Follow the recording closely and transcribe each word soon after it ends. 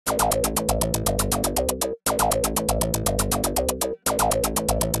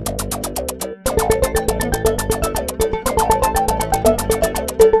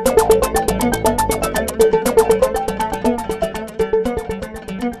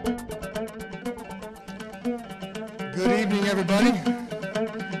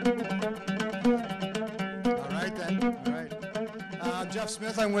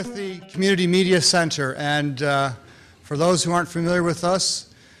I'm with the Community Media Center, and for those who aren't familiar with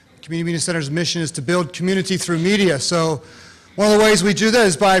us, the Community Media Center's mission is to build community through media. So one of the ways we do that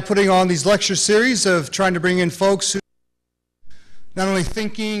is by putting on these lecture series of trying to bring in folks who not only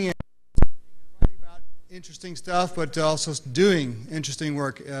thinking and writing about interesting stuff, but also doing interesting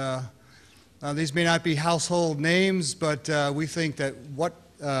work. These may not be household names, but we think that what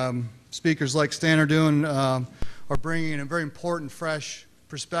speakers like Stan are doing are bringing in a very important, fresh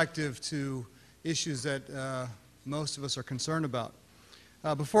perspective to issues that most of us are concerned about.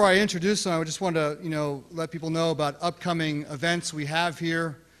 Before I introduce them, I just want to, let people know about upcoming events we have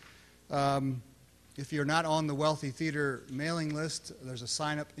here. If you're not on the Wealthy Theater mailing list, there's a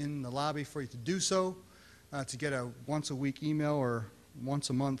sign-up in the lobby for you to do so, to get a once-a-week email or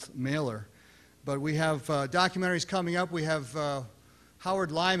once-a-month mailer. But we have documentaries coming up. We have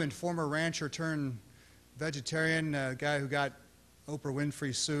Howard Lyman, former rancher turned vegetarian, a guy who got Oprah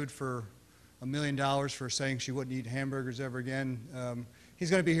Winfrey sued for $1 million for saying she wouldn't eat hamburgers ever again. He's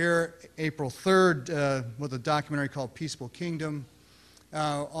going to be here April 3rd with a documentary called Peaceful Kingdom.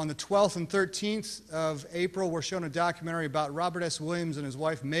 On the 12th and 13th of April, we're showing a documentary about Robert S. Williams and his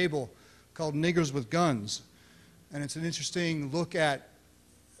wife Mabel called Niggers with Guns. And it's an interesting look at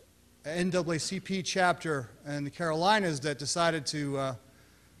an NAACP chapter in the Carolinas that decided to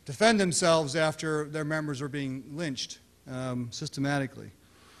defend themselves after their members were being lynched systematically.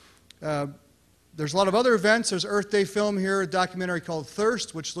 There's a lot of other events. There's Earth Day film here, a documentary called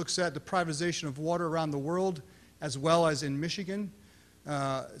Thirst, which looks at the privatization of water around the world, as well as in Michigan.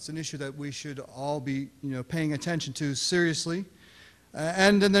 It's an issue that we should all be paying attention to seriously.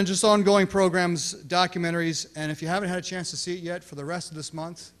 And then just ongoing programs, documentaries, and if you haven't had a chance to see it yet, for the rest of this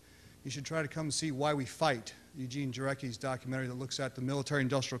month, you should try to come see Why We Fight, Eugene Jarecki's documentary that looks at the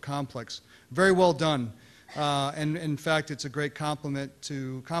military-industrial complex. Very well done. And in fact, it's a great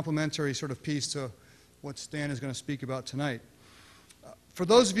complementary sort of piece to what Stan is going to speak about tonight. For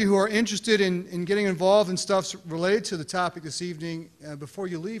those of you who are interested in getting involved in stuff related to the topic this evening, before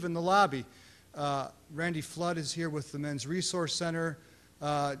you leave in the lobby, Randy Flood is here with the Men's Resource Center,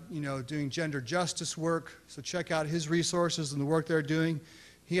 doing gender justice work. So check out his resources and the work they're doing.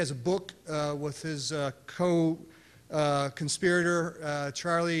 He has a book with his co-conspirator,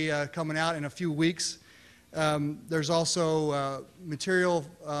 Charlie, coming out in a few weeks. There's also material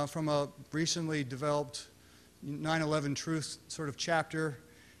from a recently developed 9/11 Truth sort of chapter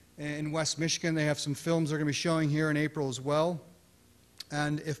in West Michigan. They have some films they're going to be showing here in April as well.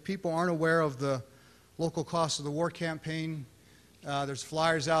 And if people aren't aware of the local cost of the war campaign, there's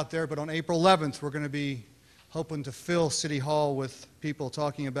flyers out there, but on April 11th we're going to be hoping to fill City Hall with people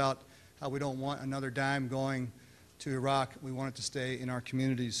talking about how we don't want another dime going to Iraq. We want it to stay in our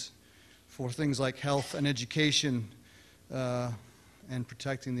communities for things like health and education and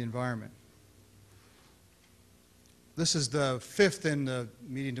protecting the environment. This is the fifth in the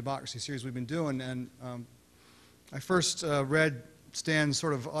Media and Democracy series we've been doing, and I first read Stan's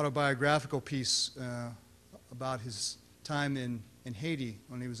sort of autobiographical piece about his time in Haiti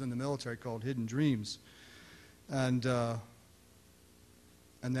when he was in the military called Hidden Dreams. And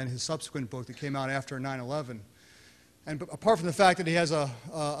then his subsequent book that came out after 9/11. And apart from the fact that he has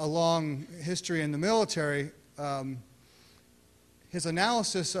a long history in the military, his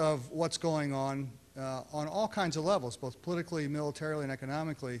analysis of what's going on all kinds of levels, both politically, militarily, and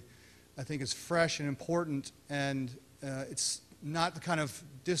economically, I think is fresh and important, and it's not the kind of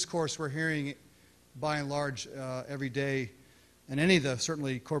discourse we're hearing by and large every day in any of the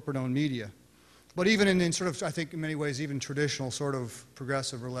certainly corporate-owned media. But even in sort of, I think in many ways, even traditional sort of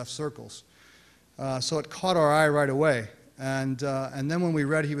progressive or left circles. So it caught our eye right away. And then when we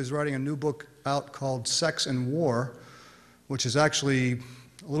read he was writing a new book out called Sex and War, which is actually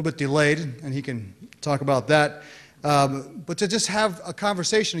a little bit delayed, and he can talk about that. But to just have a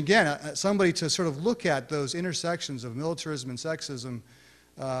conversation again, somebody to sort of look at those intersections of militarism and sexism,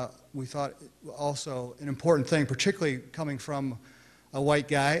 we thought also an important thing, particularly coming from a white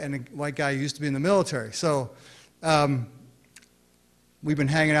guy, and a white guy who used to be in the military. So we've been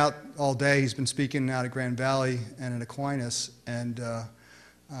hanging out all day. He's been speaking out at Grand Valley and at Aquinas, and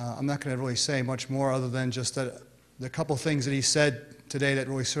I'm not going to really say much more other than just that the couple things that he said today that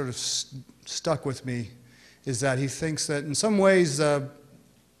really sort of stuck with me is that he thinks that in some ways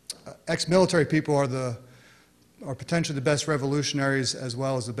ex-military people are potentially the best revolutionaries as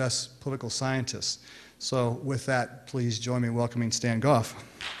well as the best political scientists. So with that, please join me in welcoming Stan Goff.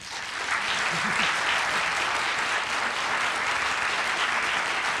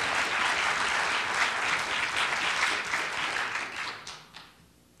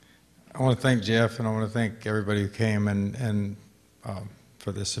 I want to thank Jeff, and I want to thank everybody who came and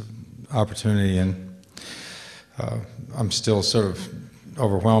for this opportunity. And I'm still sort of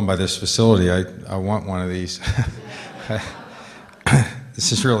overwhelmed by this facility. I want one of these.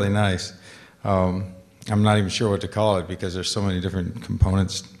 This is really nice. I'm not even sure what to call it because there's so many different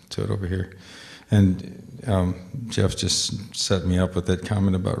components to it over here. And Jeff just set me up with that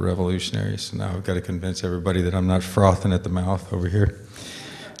comment about revolutionaries. So now I've got to convince everybody that I'm not frothing at the mouth over here.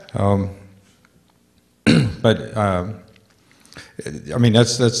 But I mean,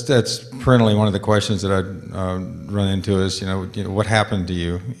 that's perennially one of the questions that I run into is, what happened to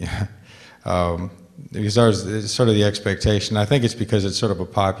you? Because it's sort of the expectation. I think it's because it's sort of a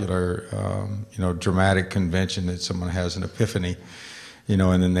popular, dramatic convention that someone has an epiphany,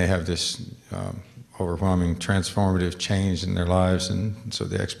 and then they have this overwhelming transformative change in their lives, and so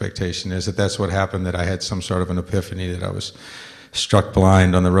the expectation is that that's what happened, that I had some sort of an epiphany, that I was struck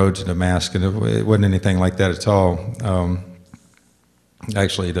blind on the road to Damascus, and it wasn't anything like that at all.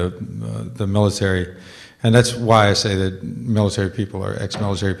 Actually, the military, and that's why I say that military people or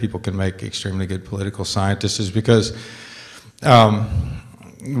ex-military people can make extremely good political scientists, is because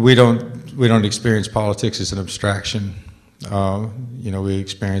we don't experience politics as an abstraction. We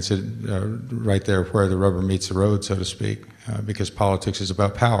experience it right there where the rubber meets the road, so to speak, because politics is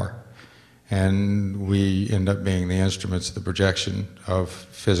about power. And we end up being the instruments of the projection of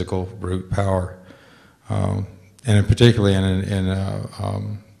physical, brute power. And in particularly in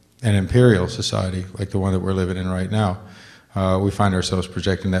an imperial society like the one that we're living in right now, we find ourselves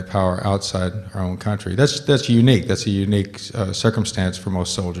projecting that power outside our own country. That's unique. That's a unique circumstance for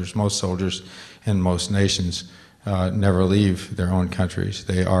most soldiers. Most soldiers in most nations never leave their own countries.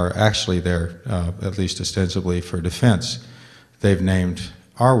 They are actually there, at least ostensibly, for defense. They've named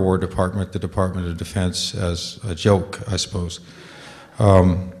our War Department the Department of Defense as a joke, I suppose.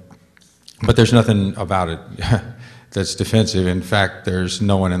 But there's nothing about it that's defensive. In fact, there's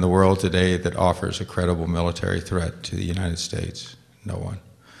no one in the world today that offers a credible military threat to the United States. No one.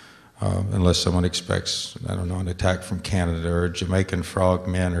 Unless someone expects, I don't know, an attack from Canada or Jamaican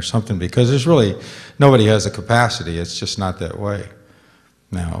frogmen or something, because there's really, nobody has the capacity. It's just not that way.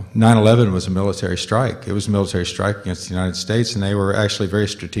 Now, 9/11 was a military strike. It was a military strike against the United States, and they were actually very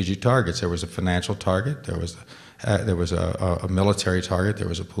strategic targets. There was a financial target, there was a military target, there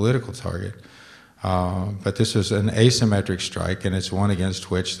was a political target. But this was an asymmetric strike, and it's one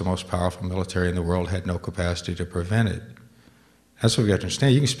against which the most powerful military in the world had no capacity to prevent it. That's what we have to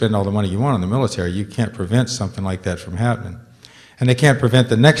understand. You can spend all the money you want on the military. You can't prevent something like that from happening. And they can't prevent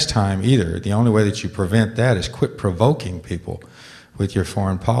the next time either. The only way that you prevent that is quit provoking people with your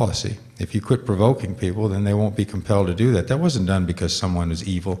foreign policy. If you quit provoking people, then they won't be compelled to do that. That wasn't done because someone is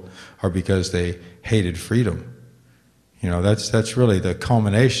evil or because they hated freedom. That's really the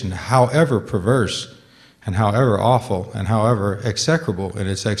culmination, however perverse and however awful and however execrable in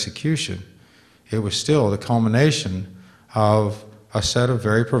its execution. It was still the culmination of a set of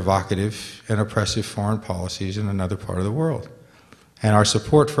very provocative and oppressive foreign policies in another part of the world, and our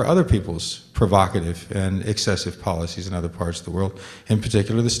support for other people's provocative and excessive policies in other parts of the world, in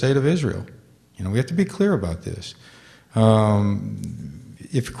particular the state of Israel. We have to be clear about this.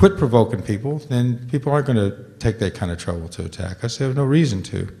 If you quit provoking people, then people aren't going to take that kind of trouble to attack us. They have no reason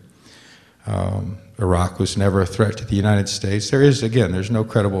to. Iraq was never a threat to the United States. There's no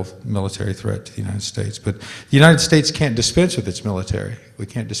credible military threat to the United States. But the United States can't dispense with its military. We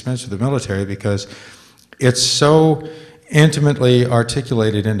can't dispense with the military because it's so intimately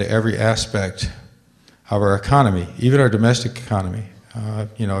articulated into every aspect of our economy, even our domestic economy.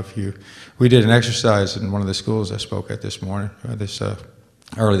 We did an exercise in one of the schools I spoke at this morning,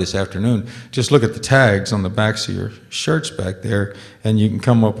 early this afternoon. Just look at the tags on the backs of your shirts back there, and you can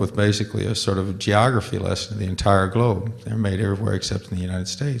come up with basically a sort of geography lesson of the entire globe. They're made everywhere except in the United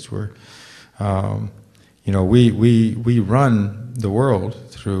States, where we run the world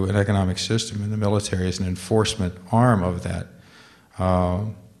through an economic system, and the military is an enforcement arm of that.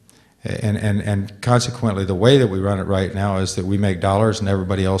 And consequently, the way that we run it right now is that we make dollars and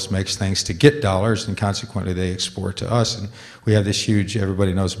everybody else makes things to get dollars, and consequently they export to us. And we have this huge,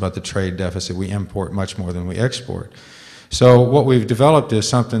 everybody knows about the trade deficit. We import much more than we export. So what we've developed is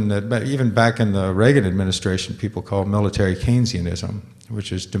something that even back in the Reagan administration people called military Keynesianism,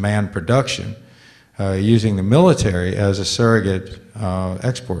 which is demand production. using the military as a surrogate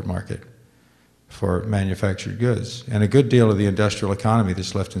export market for manufactured goods. And a good deal of the industrial economy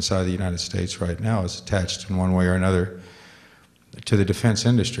that's left inside the United States right now is attached in one way or another to the defense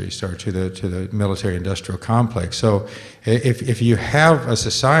industries or to the military industrial complex. So if you have a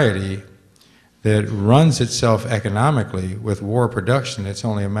society that runs itself economically with war production, it's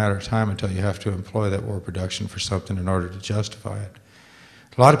only a matter of time until you have to employ that war production for something in order to justify it.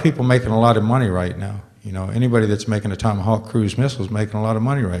 A lot of people making a lot of money right now. You know, anybody that's making a Tomahawk cruise missile is making a lot of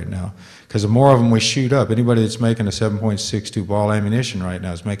money right now, because the more of them we shoot up, anybody that's making a 7.62 ball ammunition right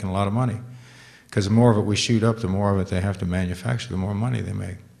now is making a lot of money, because the more of it we shoot up, the more of it they have to manufacture, the more money they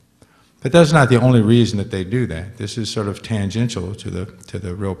make. But that's not the only reason that they do that. This is sort of tangential to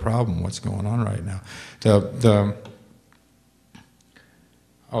the real problem, what's going on right now.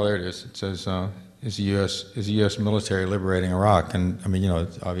 Oh, there it is. It says, is the U.S. military liberating Iraq? And I mean, you know,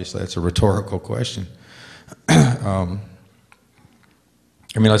 obviously that's a rhetorical question. I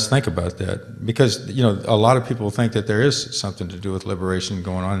mean, let's think about that, because, you know, a lot of people think that there is something to do with liberation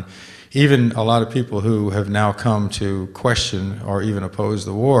going on. Even a lot of people who have now come to question or even oppose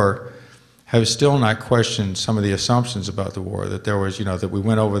the war have still not questioned some of the assumptions about the war, that there was, you know, that we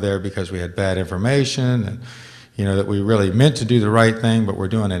went over there because we had bad information, and, you know, that we really meant to do the right thing, but we're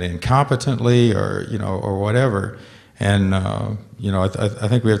doing it incompetently, or, you know, or whatever. And, you know, I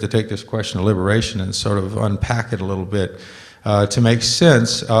think we have to take this question of liberation and sort of unpack it a little bit to make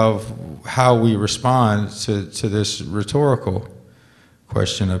sense of how we respond to this rhetorical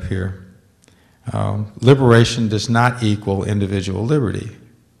question up here. Liberation does not equal individual liberty.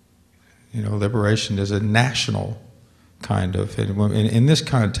 You know, liberation is a national kind of, in this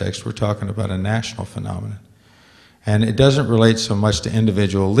context, we're talking about a national phenomenon. And it doesn't relate so much to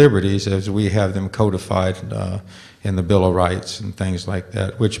individual liberties as we have them codified in the Bill of Rights and things like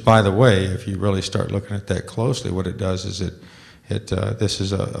that, which, by the way, if you really start looking at that closely, what it does is this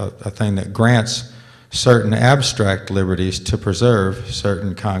is a thing that grants certain abstract liberties to preserve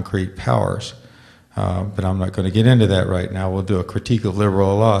certain concrete powers. But I'm not going to get into that right now. We'll do a critique of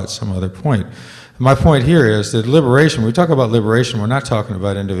liberal law at some other point. My point here is that liberation, when we talk about liberation, we're not talking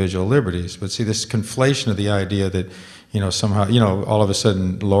about individual liberties. But see, this conflation of the idea that, you know, somehow, you know, all of a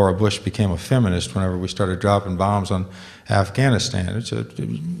sudden Laura Bush became a feminist whenever we started dropping bombs on Afghanistan. It's a,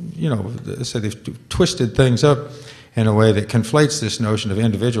 you know, so they've twisted things up in a way that conflates this notion of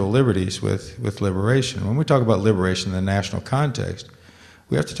individual liberties with liberation. When we talk about liberation in the national context,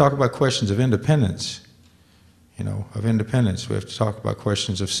 we have to talk about questions of independence, you know, of independence. We have to talk about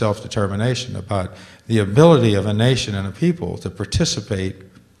questions of self-determination, about the ability of a nation and a people to participate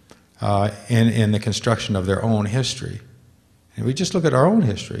in the construction of their own history. And we just look at our own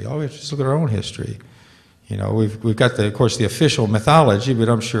history. All we have to just look at our own history. You know, we've got, of course, the official mythology, but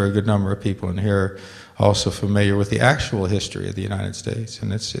I'm sure a good number of people in here are also familiar with the actual history of the United States.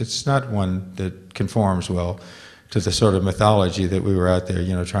 And it's not one that conforms well to the sort of mythology that we were out there,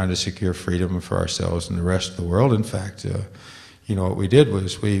 you know, trying to secure freedom for ourselves and the rest of the world. In fact, you know, what we did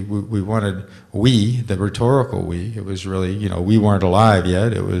was we wanted, the rhetorical we, it was really, you know, we weren't alive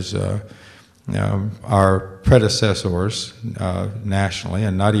yet. It was our predecessors nationally,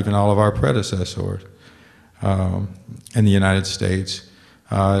 and not even all of our predecessors in the United States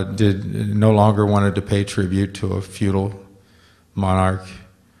no longer wanted to pay tribute to a feudal monarch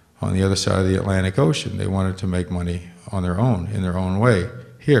on the other side of the Atlantic Ocean. They wanted to make money on their own, in their own way,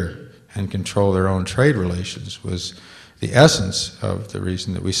 here, and control their own trade relations was the essence of the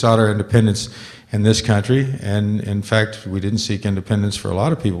reason that we sought our independence in this country. And in fact, we didn't seek independence for a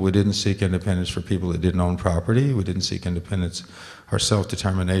lot of people. We didn't seek independence for people that didn't own property. We didn't seek independence or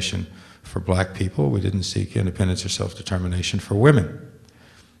self-determination for black people. We didn't seek independence or self-determination for women.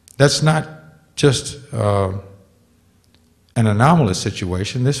 That's not just an anomalous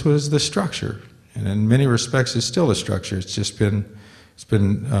situation. This was the structure, and in many respects it's still a structure. It's just been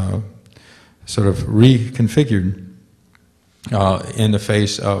sort of reconfigured in the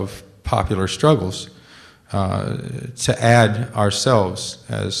face of popular struggles to add ourselves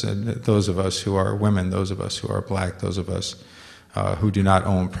as those of us who are women, those of us who are black, those of us who do not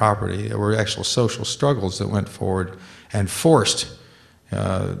own property. There were actual social struggles that went forward and forced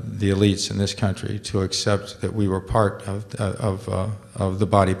the elites in this country to accept that we were part of the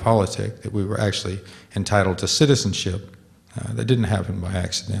body politic, that we were actually entitled to citizenship. That didn't happen by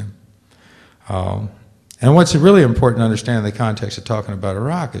accident. And what's really important to understand in the context of talking about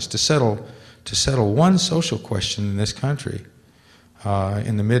Iraq is to settle one social question in this country.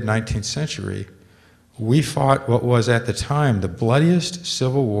 In the mid-19th century, we fought what was at the time the bloodiest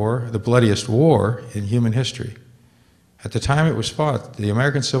civil war, the bloodiest war in human history. At the time it was fought, the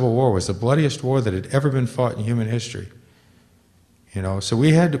American Civil War was the bloodiest war that had ever been fought in human history. You know, so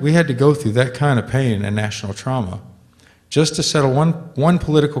we had to go through that kind of pain and national trauma just to settle one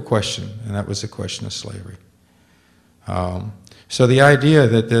political question, and that was the question of slavery. So the idea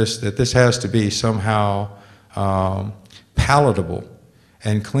that this has to be somehow palatable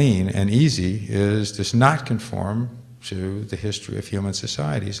and clean and easy does not conform to the history of human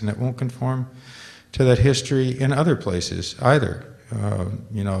societies, and it won't conform to that history in other places either.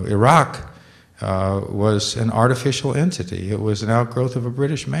 You know, Iraq was an artificial entity. It was an outgrowth of a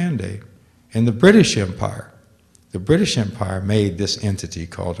British mandate. In the British Empire made this entity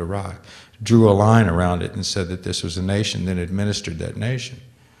called Iraq, drew a line around it and said that this was a nation, then administered that nation.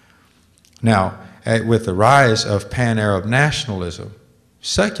 Now, with the rise of pan-Arab nationalism,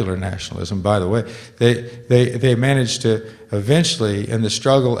 secular nationalism, by the way, they managed to eventually, in the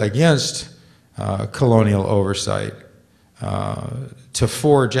struggle against colonial oversight, to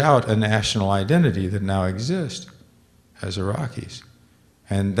forge out a national identity that now exists as Iraqis.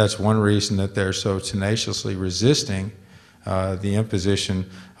 And that's one reason that they're so tenaciously resisting the imposition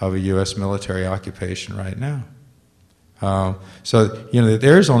of a U.S. military occupation right now. So, you know,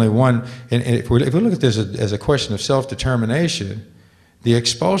 there's only one, and if we look at this as a question of self-determination, the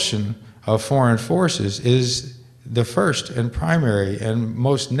expulsion of foreign forces is the first and primary and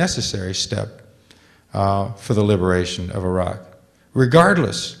most necessary step for the liberation of Iraq,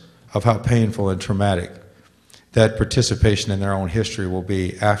 regardless of how painful and traumatic that participation in their own history will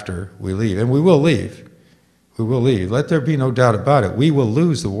be after we leave. And we will leave. We will leave. Let there be no doubt about it. We will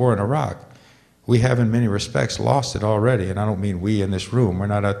lose the war in Iraq. We have in many respects lost it already, and I don't mean we in this room. We're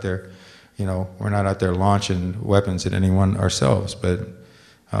not out there, you know, we're not out there launching weapons at anyone ourselves, but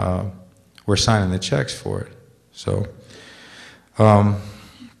we're signing the checks for it. So,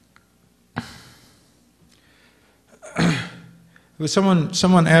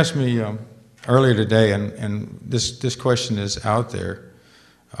 someone asked me earlier today, and this question is out there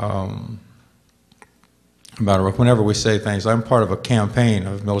about Iraq. Whenever we say things, I'm part of a campaign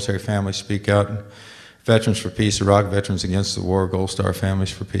of military families speak out, and Veterans for Peace, Iraq Veterans Against the War, Gold Star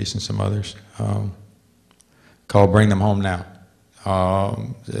Families for Peace, and some others, called Bring Them Home Now.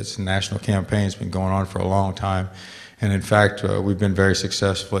 It's a national campaign. It's been going on for a long time. And in fact, we've been very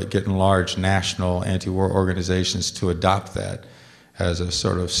successful at getting large national anti-war organizations to adopt that as a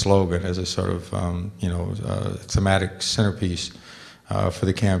sort of slogan, as a sort of thematic centerpiece for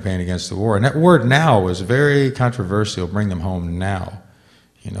the campaign against the war. And that word "now" was very controversial. Bring them home now,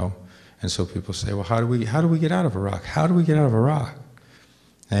 you know. And so people say, well, how do we get out of Iraq? How do we get out of Iraq?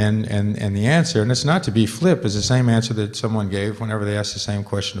 And the answer, and it's not to be flip, is the same answer that someone gave whenever they asked the same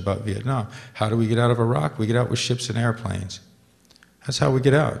question about Vietnam. How do we get out of Iraq? We get out with ships and airplanes. That's how we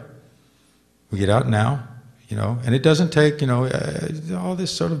get out. We get out now, you know, and it doesn't take, you know, all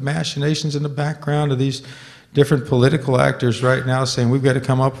this sort of machinations in the background of these different political actors right now saying we've got to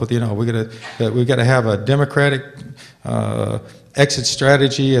come up with, you know, we've got to have a democratic exit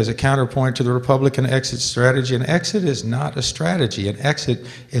strategy as a counterpoint to the Republican exit strategy. An exit is not a strategy. An exit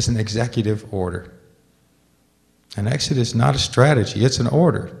is an executive order. An exit is not a strategy. It's an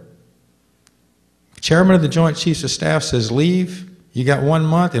order. Chairman of the Joint Chiefs of Staff says leave. You got 1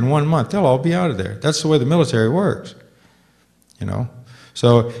 month. In 1 month, they'll all be out of there. That's the way the military works, you know.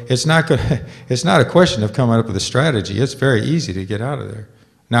 So it's not a question of coming up with a strategy. It's very easy to get out of there.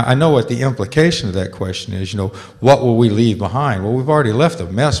 Now, I know what the implication of that question is, you know, what will we leave behind? Well, we've already left a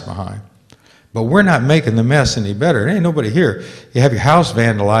mess behind. But we're not making the mess any better. There ain't nobody here. You have your house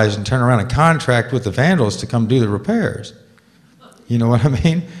vandalized and turn around and contract with the vandals to come do the repairs. You know what I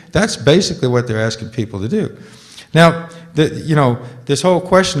mean? That's basically what they're asking people to do. Now, you know, this whole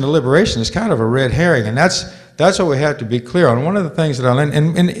question of liberation is kind of a red herring, and that's what we have to be clear on. One of the things that I learned,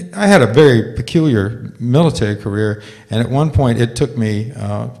 and I had a very peculiar military career, and at one point it took me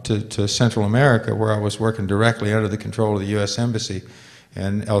to Central America, where I was working directly under the control of the U.S. Embassy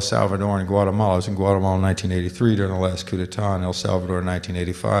in El Salvador and Guatemala. I was in Guatemala in 1983 during the last coup d'etat, in El Salvador in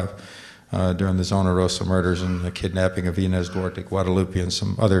 1985 during the Zona Rosa murders and the kidnapping of Inez Duarte Guadalupe and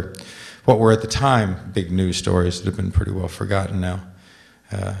some other, what were at the time big news stories that have been pretty well forgotten now.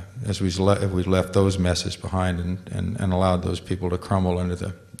 As we left those messes behind and allowed those people to crumble under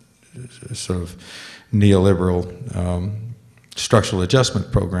the sort of neoliberal structural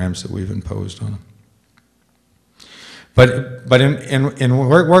adjustment programs that we've imposed on them. But in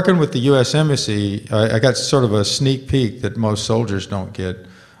working with the U.S. Embassy, I got sort of a sneak peek that most soldiers don't get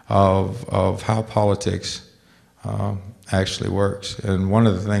of how politics actually works. And one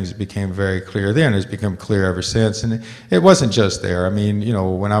of the things that became very clear then has become clear ever since. And it wasn't just there. I mean, you know,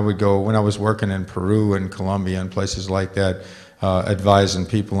 when I was working in Peru and Colombia and places like that, advising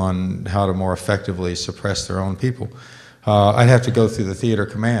people on how to more effectively suppress their own people, I'd have to go through the theater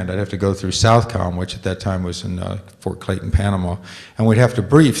command. I'd have to go through Southcom, which at that time was in Fort Clayton, Panama, and we'd have to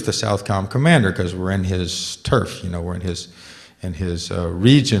brief the Southcom commander because we're in his turf, you know, we're in his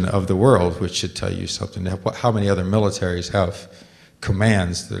region of the world, which should tell you something. How many other militaries have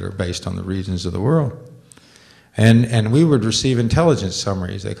commands that are based on the regions of the world? And we would receive intelligence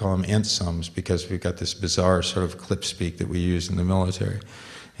summaries. They call them INSUMs because we've got this bizarre sort of clip speak that we use in the military.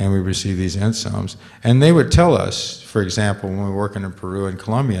 And we receive these INSUMs. And they would tell us, for example, when we were working in Peru and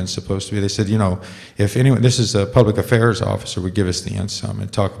Colombia, and supposed to be, they said, you know, if anyone, this is a public affairs officer, would give us the INSUM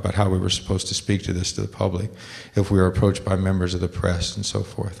and talk about how we were supposed to speak to this to the public if we were approached by members of the press and so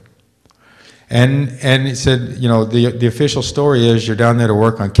forth. And he said, you know, the official story is you're down there to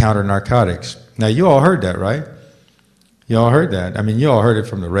work on counter-narcotics. Now, you all heard that, right? You all heard that. I mean, you all heard it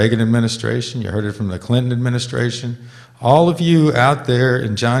from the Reagan administration. You heard it from the Clinton administration. All of you out there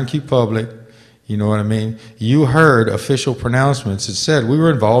in John Q. Public, you know what I mean? You heard official pronouncements that said we were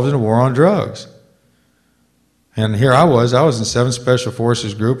involved in a war on drugs. And here I was in 7th Special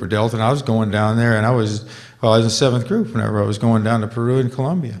Forces Group or Delta, and I was going down there, and I was in 7th Group whenever I was going down to Peru and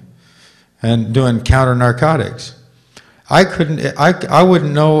Colombia and doing counter-narcotics. I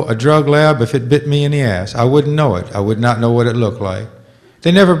wouldn't know a drug lab if it bit me in the ass. I wouldn't know it. I would not know what it looked like.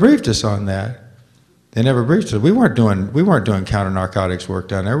 They never briefed us on that. They never briefed us. We weren't doing counter-narcotics work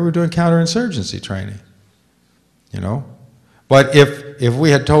down there. We were doing counterinsurgency training, you know. But if we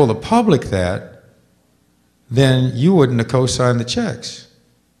had told the public that, then you wouldn't have co-signed the checks.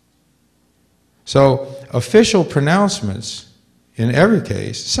 So official pronouncements, in every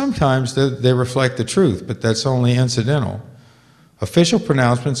case, sometimes they reflect the truth, but that's only incidental. Official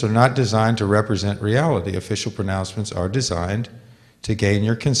pronouncements are not designed to represent reality. Official pronouncements are designed to gain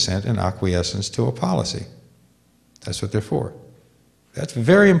your consent and acquiescence to a policy. That's what they're for. That's a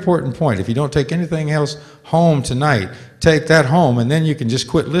very important point. If you don't take anything else home tonight, take that home, and then you can just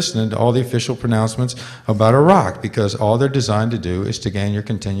quit listening to all the official pronouncements about Iraq, because all they're designed to do is to gain your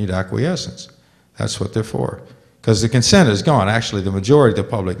continued acquiescence. That's what they're for. Because the consent is gone. Actually, the majority of the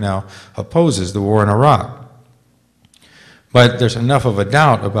public now opposes the war in Iraq. But there's enough of a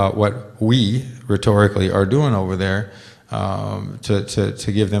doubt about what we, rhetorically, are doing over there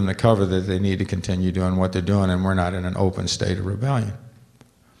to give them the cover that they need to continue doing what they're doing, and we're not in an open state of rebellion.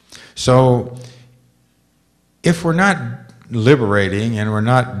 So if we're not liberating and we're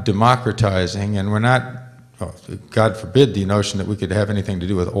not democratizing and we're not, well, God forbid the notion that we could have anything to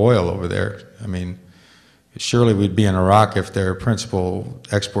do with oil over there. I mean, surely we'd be in Iraq if their principal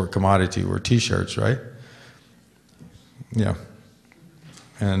export commodity were T-shirts, right? Yeah.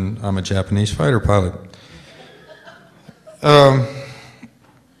 And I'm a Japanese fighter pilot.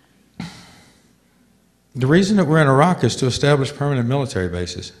 The reason that we're in Iraq is to establish permanent military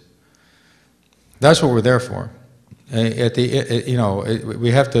bases. That's what we're there for. We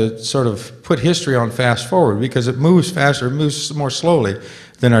have to sort of put history on fast forward because it moves faster, it moves more slowly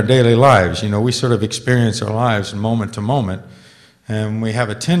than our daily lives. You know, we sort of experience our lives moment to moment, and we have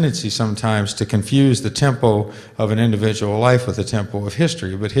a tendency sometimes to confuse the tempo of an individual life with the tempo of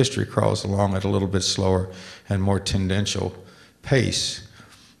history, but history crawls along at a little bit slower and more tendential pace.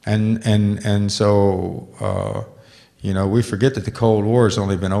 And so, you know, we forget that the Cold War has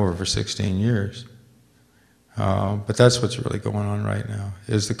only been over for 16 years. But that's what's really going on right now,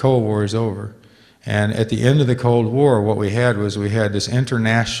 is the Cold War is over. And at the end of the Cold War, what we had was we had this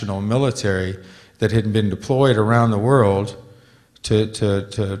international military that had been deployed around the world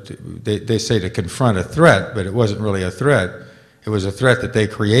they say to confront a threat, but it wasn't really a threat. It was a threat that they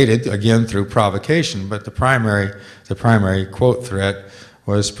created, again, through provocation, but the primary quote threat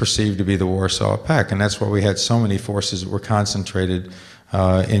was perceived to be the Warsaw Pact, and that's why we had so many forces that were concentrated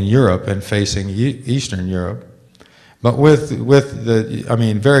in Europe and facing Eastern Europe. But with the, I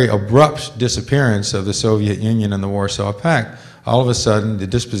mean, very abrupt disappearance of the Soviet Union and the Warsaw Pact, all of a sudden the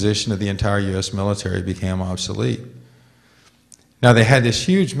disposition of the entire U.S. military became obsolete. Now, they had this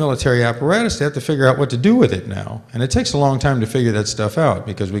huge military apparatus. They have to figure out what to do with it now. And it takes a long time to figure that stuff out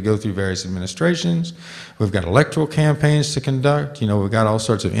because we go through various administrations. We've got electoral campaigns to conduct. You know, we've got all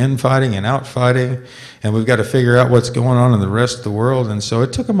sorts of infighting and outfighting. And we've got to figure out what's going on in the rest of the world. And so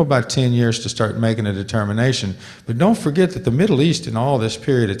it took them about 10 years to start making a determination. But don't forget that the Middle East in all this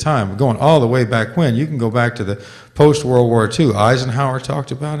period of time, going all the way back when, you can go back to the post-World War II. Eisenhower talked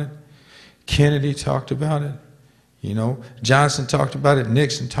about it. Kennedy talked about it. You know, Johnson talked about it,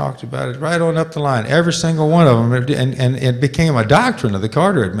 Nixon talked about it, right on up the line, every single one of them. And it became a doctrine of the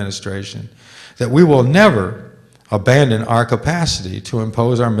Carter administration that we will never abandon our capacity to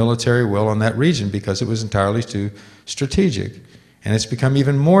impose our military will on that region because it was entirely too strategic. And it's become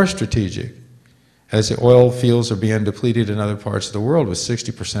even more strategic as the oil fields are being depleted in other parts of the world, with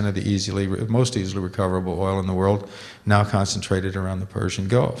 60% of the most easily recoverable oil in the world now concentrated around the Persian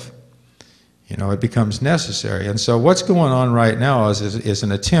Gulf. You know, it becomes necessary. And so what's going on right now is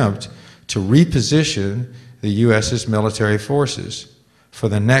an attempt to reposition the U.S.'s military forces for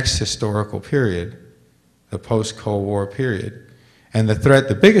the next historical period, the post-Cold War period. And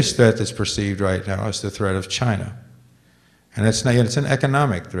the biggest threat that's perceived right now is the threat of China. And it's an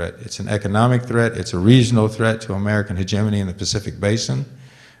economic threat. It's an economic threat. It's a regional threat to American hegemony in the Pacific Basin.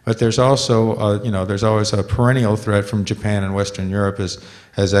 But there's also, you know, there's always a perennial threat from Japan and Western Europe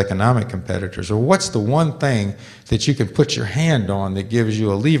as economic competitors. Or what's the one thing that you can put your hand on that gives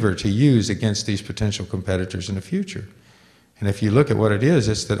you a lever to use against these potential competitors in the future? And if you look at what it is,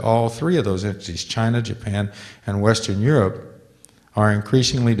 it's that all three of those entities, China, Japan, and Western Europe, are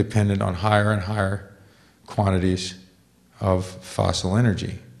increasingly dependent on higher and higher quantities of fossil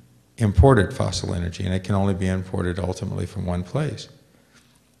energy, imported fossil energy, and it can only be imported ultimately from one place.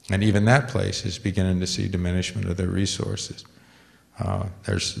 And even that place is beginning to see diminishment of their resources.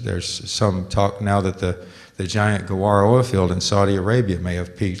 There's some talk now that the giant Ghawar oil field in Saudi Arabia may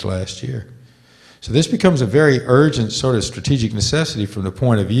have peaked last year. So this becomes a very urgent sort of strategic necessity from the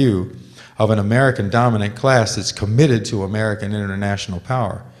point of view of an American dominant class that's committed to American international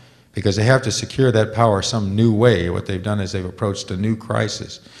power, because they have to secure that power some new way. What they've done is they've approached a new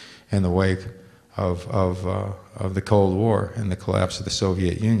crisis in the wake of the Cold War and the collapse of the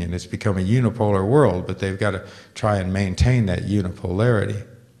Soviet Union. It's become a unipolar world, but they've got to try and maintain that unipolarity.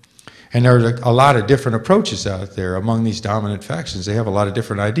 And there are a lot of different approaches out there among these dominant factions. They have a lot of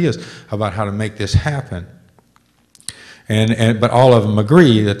different ideas about how to make this happen. But all of them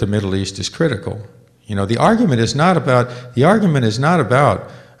agree that the Middle East is critical. You know, the argument is not about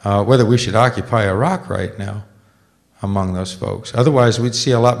whether we should occupy Iraq right now among those folks. Otherwise, we'd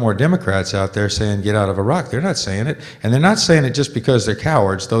see a lot more Democrats out there saying, get out of Iraq. They're not saying it. And they're not saying it just because they're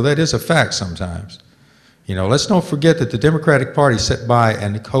cowards, though that is a fact sometimes. You know, let's not forget that the Democratic Party sat by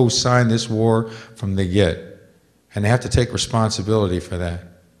and co-signed this war from the get. And they have to take responsibility for that.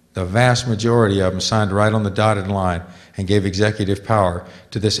 The vast majority of them signed right on the dotted line and gave executive power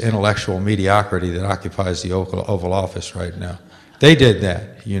to this intellectual mediocrity that occupies the Oval Office right now. They did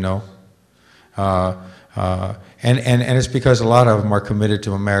that, you know. And it's because a lot of them are committed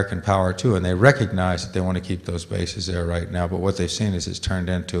to American power too, and they recognize that they want to keep those bases there right now, but what they've seen is it's turned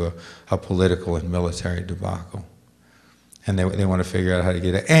into a political and military debacle. And they want to figure out how to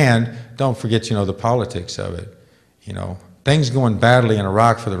get it. And don't forget, you know, the politics of it. You know, things going badly in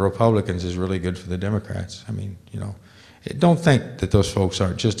Iraq for the Republicans is really good for the Democrats. I mean, you know, don't think that those folks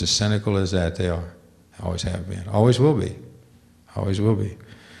aren't just as cynical as that. They are. Always have been. Always will be. Always will be.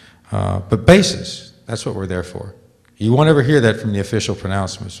 But basis. That's what we're there for. You won't ever hear that from the official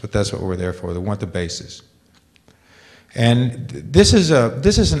pronouncements, but that's what we're there for. They want the basis. And this is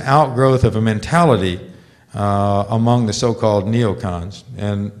an outgrowth of a mentality among the so-called neocons.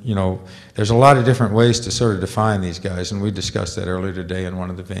 And, you know, there's a lot of different ways to sort of define these guys, and we discussed that earlier today in one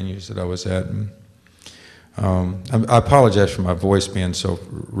of the venues that I was at. And, I apologize for my voice being so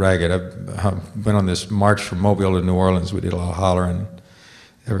ragged. I've been on this march from Mobile to New Orleans. We did a lot of hollering.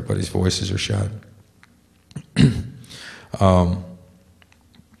 Everybody's voices are shot.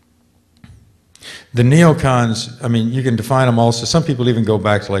 The neocons, I mean, you can define them also. Some people even go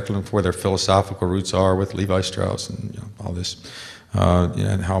back to like looking for where their philosophical roots are with Levi Strauss and, you know, all this, you know,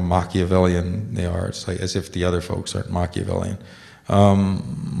 and how Machiavellian they are. It's like as if the other folks aren't Machiavellian.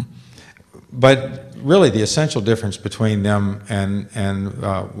 But really the essential difference between them and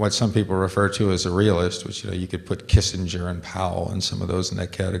what some people refer to as a realist, which, you know, you could put Kissinger and Powell and some of those in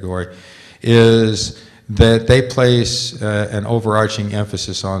that category, is that they place an overarching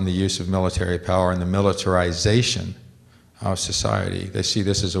emphasis on the use of military power and the militarization of society. They see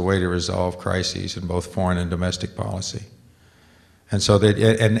this as a way to resolve crises in both foreign and domestic policy. And so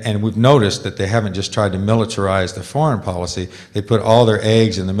and we've noticed that they haven't just tried to militarize their foreign policy, they put all their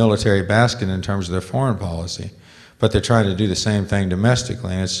eggs in the military basket in terms of their foreign policy. But they're trying to do the same thing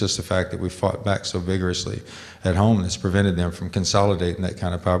domestically, and it's just the fact that we fought back so vigorously at home that's prevented them from consolidating that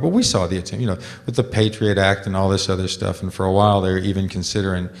kind of power. But we saw the attempt, you know, with the Patriot Act and all this other stuff, and for a while they were even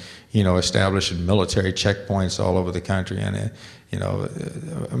considering, you know, establishing military checkpoints all over the country. And, you know,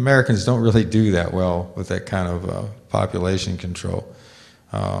 Americans don't really do that well with that kind of population control.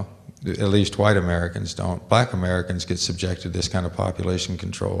 At least white Americans don't. Black Americans get subjected to this kind of population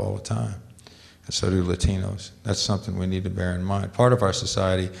control all the time. And so do Latinos. That's something we need to bear in mind. Part of our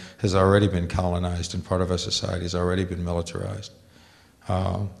society has already been colonized, and part of our society has already been militarized.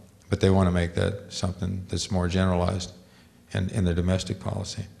 But they want to make that something that's more generalized in their domestic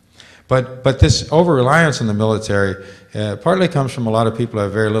policy. But this over-reliance on the military partly comes from a lot of people who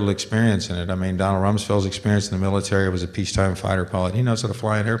have very little experience in it. I mean, Donald Rumsfeld's experience in the military was a peacetime fighter pilot. He knows how to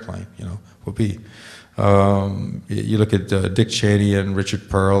fly an airplane, you know, whoopee. You look at Dick Cheney and Richard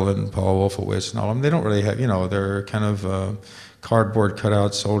Pearl and Paul Wolfowitz and all of them, they don't really have, you know, they're kind of cardboard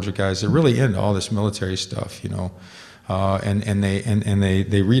cutout soldier guys. They're really into all this military stuff, you know, and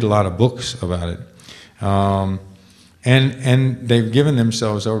they read a lot of books about it. And they've given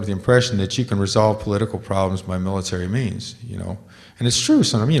themselves over to the impression that you can resolve political problems by military means, you know. And it's true,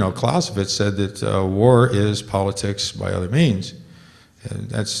 some of them, you know, Clausewitz said that war is politics by other means. And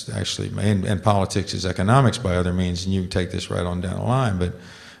that's actually, and politics is economics by other means, and you can take this right on down the line.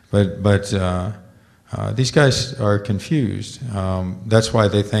 But these guys are confused. That's why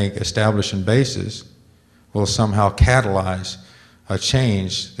they think establishing bases will somehow catalyze a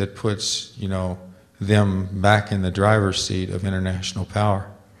change that puts, you know, them back in the driver's seat of international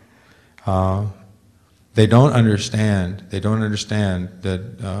power. They don't understand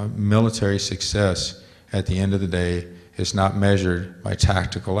that military success at the end of the day is not measured by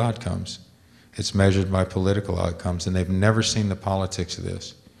tactical outcomes. It's measured by political outcomes, and they've never seen the politics of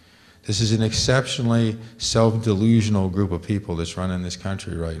this. This is an exceptionally self-delusional group of people that's running this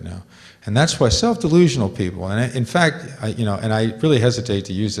country right now. And that's why self-delusional people, and in fact, and I really hesitate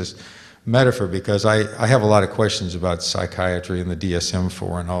to use this metaphor because I have a lot of questions about psychiatry and the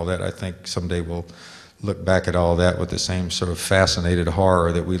DSM-4 and all that. I think someday we'll look back at all that with the same sort of fascinated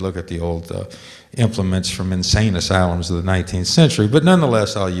horror that we look at the old implements from insane asylums of the 19th century. But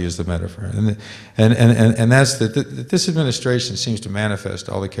nonetheless, I'll use the metaphor. And that's that this administration seems to manifest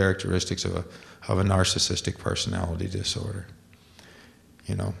all the characteristics of a narcissistic personality disorder.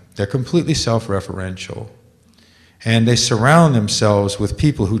 You know, they're completely self-referential. And they surround themselves with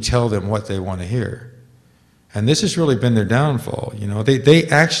people who tell them what they want to hear. And this has really been their downfall. You know, they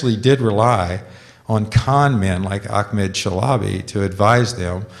actually did rely on con men like Ahmed Chalabi to advise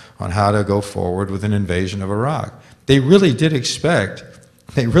them on how to go forward with an invasion of Iraq. They really did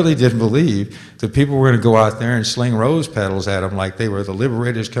believe that people were going to go out there and sling rose petals at them like they were the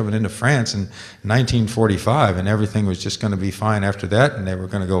liberators coming into France in 1945, and everything was just going to be fine after that, and they were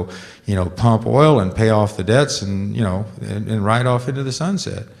going to go, you know, pump oil and pay off the debts and, you know, and ride off into the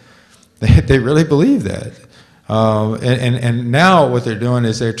sunset. They really believed that. And now what they're doing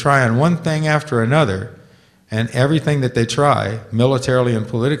is they're trying one thing after another, and everything that they try, militarily and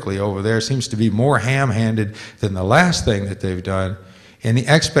politically over there, seems to be more ham-handed than the last thing that they've done, in the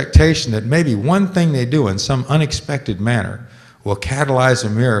expectation that maybe one thing they do in some unexpected manner will catalyze a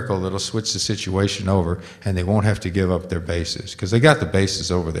miracle that'll switch the situation over, and they won't have to give up their bases, because they got the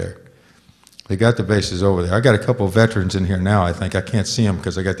bases over there. They got the bases over there. I got a couple of veterans in here now, I think. I can't see them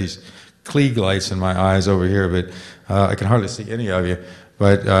because I got these Klieg lights in my eyes over here, but I can hardly see any of you.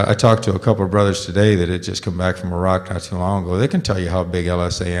 But I talked to a couple of brothers today that had just come back from Iraq not too long ago. They can tell you how big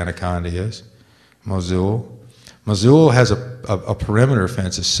LSA Anaconda is. Mosul. Mosul has a perimeter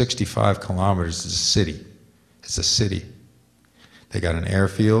fence of 65 kilometers. It's a city. It's a city. They got an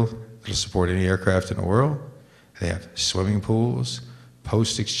airfield that'll support any aircraft in the world. They have swimming pools,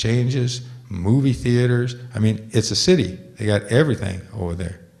 post exchanges, movie theaters. I mean, it's a city. They got everything over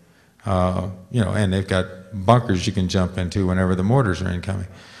there. You know, and they've got bunkers you can jump into whenever the mortars are incoming.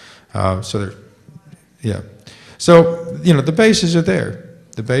 So they're, yeah. So, you know, the bases are there.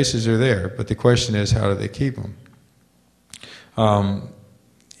 The bases are there, but the question is, how do they keep them?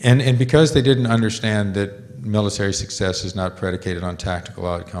 And because they didn't understand that military success is not predicated on tactical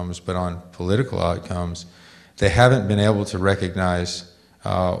outcomes, but on political outcomes, they haven't been able to recognize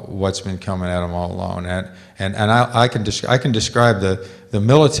what's been coming at them all along. And I can describe the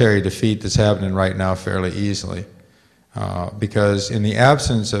military defeat that's happening right now fairly easily. Because in the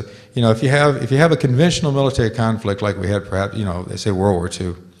absence of, you know, if you have a conventional military conflict like we had, perhaps, you know, they say World War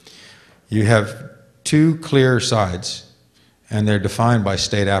II, you have two clear sides, and they're defined by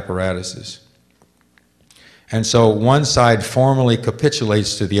state apparatuses. And so one side formally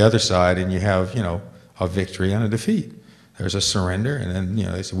capitulates to the other side, and you have, you know, a victory and a defeat. There's a surrender, and then, you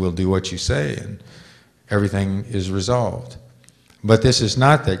know, they say, we'll do what you say, and everything is resolved. But this is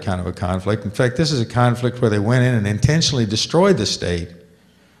not that kind of a conflict. In fact, this is a conflict where they went in and intentionally destroyed the state,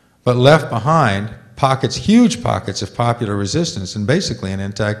 but left behind pockets, huge pockets of popular resistance, and basically an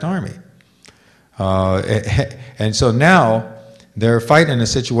intact army. And so now They're fighting in a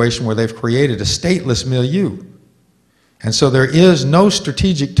situation where they've created a stateless milieu. And so there is no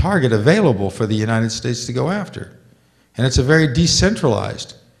strategic target available for the United States to go after. And it's a very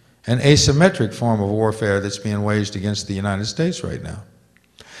decentralized and asymmetric form of warfare that's being waged against the United States right now.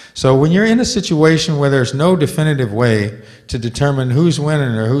 So when you're in a situation where there's no definitive way to determine who's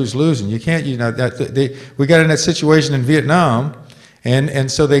winning or who's losing, you can't, you know, we got in that situation in Vietnam,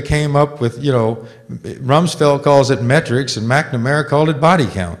 and so they came up with, you know, Rumsfeld calls it metrics and McNamara called it body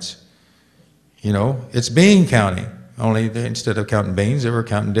counts. You know, it's bean counting, only instead of counting beans, they were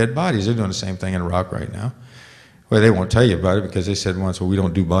counting dead bodies. They're doing the same thing in Iraq right now. Well, they won't tell you about it because they said once, well, we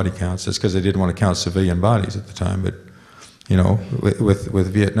don't do body counts. That's because they didn't want to count civilian bodies at the time. But, you know,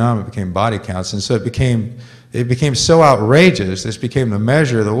 with Vietnam, it became body counts. And so it became so outrageous, this became the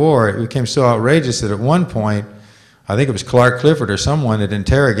measure of the war, it became so outrageous that at one point, I think it was Clark Clifford or someone that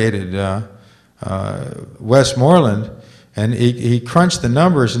interrogated Westmoreland, and he crunched the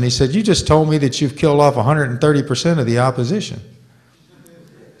numbers and he said, you just told me that you've killed off 130% of the opposition.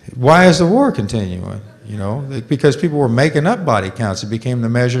 Why is the war continuing? You know, because people were making up body counts. It became the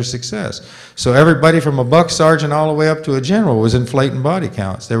measure of success. So everybody from a buck sergeant all the way up to a general was inflating body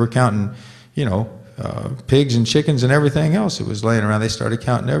counts. They were counting, you know, pigs and chickens and everything else that was laying around. They started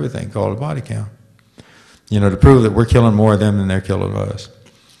counting everything, called a body count. You know, to prove that we're killing more of them than they're killing us.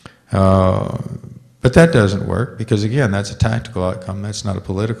 But that doesn't work because, again, that's a tactical outcome. That's not a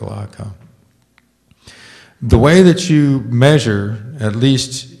political outcome. The way that you measure, at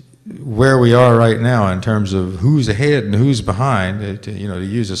least where we are right now in terms of who's ahead and who's behind, you know, to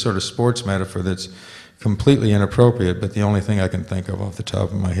use a sort of sports metaphor that's completely inappropriate, but the only thing I can think of off the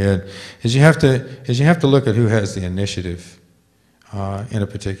top of my head is you have to look at who has the initiative in a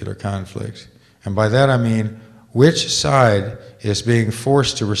particular conflict. And by that I mean which side is being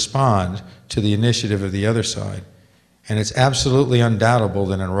forced to respond to the initiative of the other side. And it's absolutely undoubtable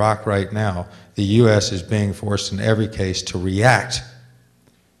that in Iraq right now, the U.S. is being forced in every case to react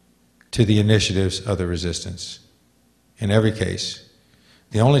to the initiatives of the resistance. In every case.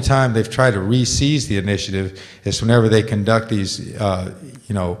 The only time they've tried to re-seize the initiative is whenever they conduct these,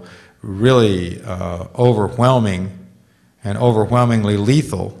 you know, really overwhelming and overwhelmingly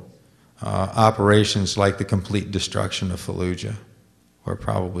lethal operations like the complete destruction of Fallujah, where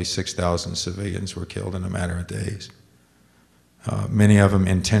probably 6,000 civilians were killed in a matter of days. Many of them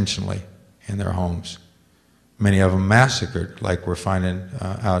intentionally in their homes. Many of them massacred, like we're finding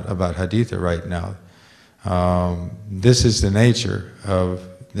out about Haditha right now. This is the nature of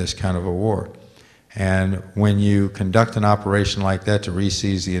this kind of a war. And when you conduct an operation like that to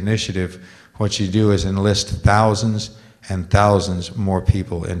re-seize the initiative, what you do is enlist thousands and thousands more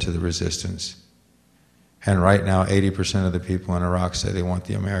people into the resistance. And right now, 80% of the people in Iraq say they want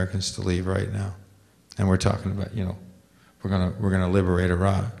the Americans to leave right now. And we're talking about, you know, we're gonna liberate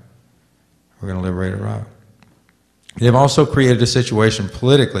Iraq. We're gonna liberate Iraq. They've also created a situation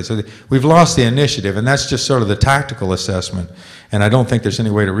politically. So we've lost the initiative, and that's just sort of the tactical assessment. And I don't think there's any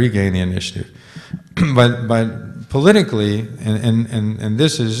way to regain the initiative. But politically, and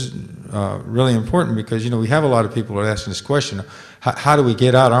this is really important because, you know, we have a lot of people who are asking this question, how do we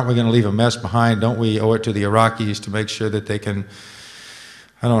get out? Aren't we going to leave a mess behind? Don't we owe it to the Iraqis to make sure that they can,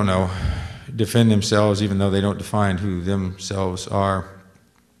 I don't know, defend themselves even though they don't define who themselves are?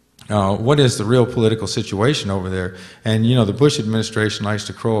 What is the real political situation over there? And, you know, the Bush administration likes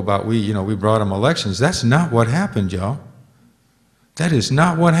to crow about we brought them elections. That's not what happened, y'all. That is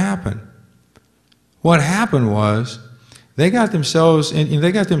not what happened. What happened was they got themselves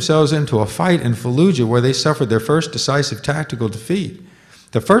into a fight in Fallujah where they suffered their first decisive tactical defeat.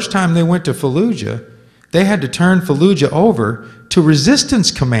 The first time they went to Fallujah, they had to turn Fallujah over to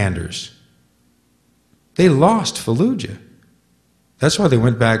resistance commanders. They lost Fallujah. That's why they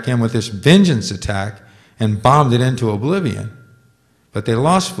went back in with this vengeance attack and bombed it into oblivion. But they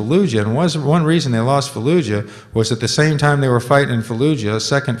lost Fallujah, and one reason they lost Fallujah was at the same time they were fighting in Fallujah, a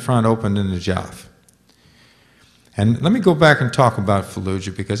second front opened in Najaf. And let me go back and talk about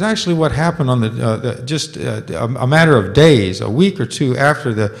Fallujah, because actually what happened on a matter of days, a week or two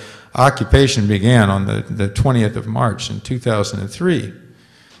after the occupation began on the 20th of March in 2003,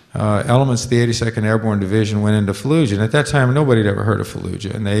 elements of the 82nd Airborne Division went into Fallujah, and at that time nobody had ever heard of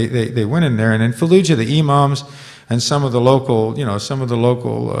Fallujah, and they went in there, and in Fallujah the imams and some of the local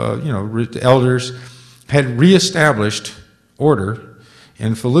elders had reestablished order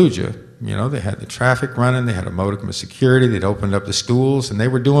in Fallujah. You know, they had the traffic running, they had a modicum of security, they'd opened up the schools, and they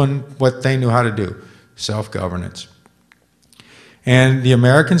were doing what they knew how to do, self-governance. And the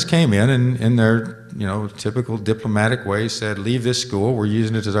Americans came in and in their, you know, typical diplomatic way said, leave this school, we're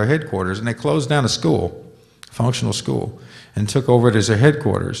using it as our headquarters, and they closed down a school functional school, and took over it as their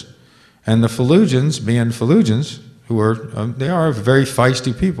headquarters. And the Fallujahs, being Fallujahs, who are, they are very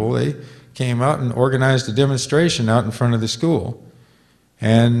feisty people, they came out and organized a demonstration out in front of the school.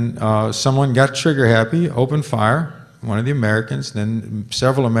 And someone got trigger happy, opened fire, one of the Americans, then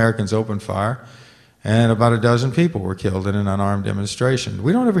several Americans opened fire, and about a dozen people were killed in an unarmed demonstration.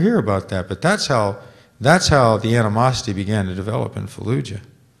 We don't ever hear about that, but that's how the animosity began to develop in Fallujah.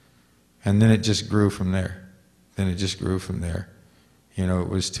 And then it just grew from there. Then it just grew from there. You know, it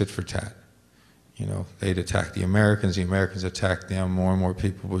was tit for tat. You know, they'd attack the Americans attacked them, more and more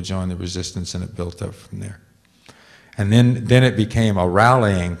people would join the resistance, and it built up from there. And then it became a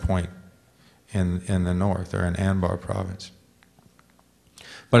rallying point in the north, or in Anbar province.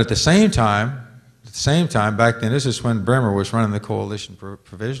 But at the same time, back then, this is when Bremer was running the Coalition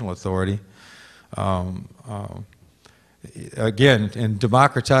Provisional Authority. Again, in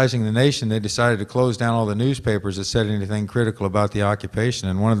democratizing the nation, they decided to close down all the newspapers that said anything critical about the occupation.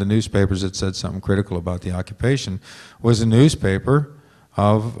 And one of the newspapers that said something critical about the occupation was a newspaper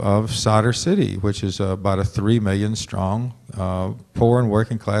of Sadr City, which is about a 3 million strong, poor and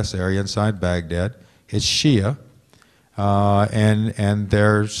working class area inside Baghdad. It's Shia, and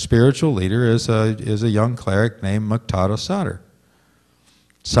their spiritual leader is a young cleric named Muqtada Sadr.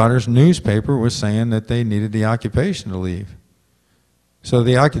 Sadr's newspaper was saying that they needed the occupation to leave. So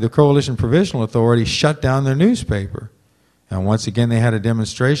the Coalition Provisional Authority shut down their newspaper. And once again they had a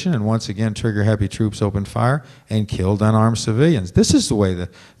demonstration, and once again trigger-happy troops opened fire and killed unarmed civilians. This is the way the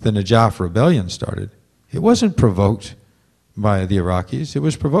Najaf rebellion started. It wasn't provoked by the Iraqis, it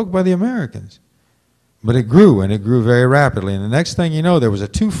was provoked by the Americans. But it grew, and it grew very rapidly. And the next thing you know, there was a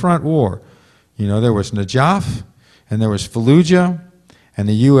two-front war. You know, there was Najaf, and there was Fallujah, and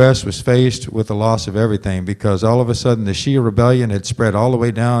the U.S. was faced with the loss of everything, because all of a sudden the Shia rebellion had spread all the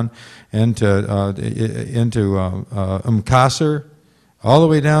way down into Qasr, all the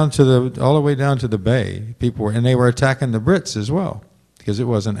way down to the Bay. People were, and they were attacking the Brits as well, because it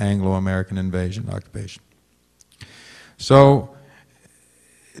was an Anglo-American invasion occupation. So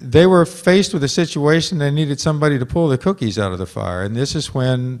they were faced with a situation. They needed somebody to pull the cookies out of the fire, and this is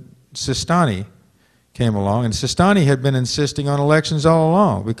when Sistani came along, and Sistani had been insisting on elections all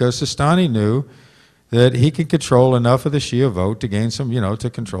along, because Sistani knew that he could control enough of the Shia vote to gain some, to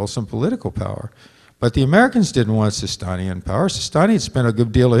control some political power. But the Americans didn't want Sistani in power. Sistani had spent a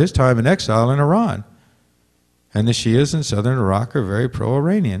good deal of his time in exile in Iran, and the Shias in southern Iraq are very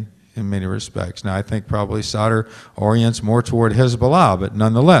pro-Iranian in many respects. Now, I think probably Sadr orients more toward Hezbollah, but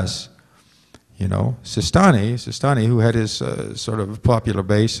nonetheless, Sistani, who had his sort of popular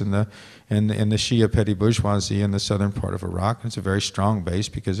base in the Shia petty bourgeoisie in the southern part of Iraq. It's a very strong base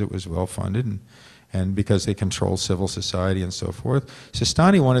because it was well funded and because they controlled civil society and so forth.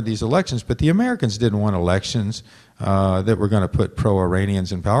 Sistani wanted these elections, but the Americans didn't want elections that were going to put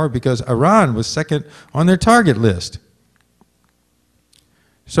pro-Iranians in power, because Iran was second on their target list.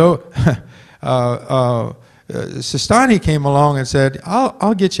 So Sistani came along and said,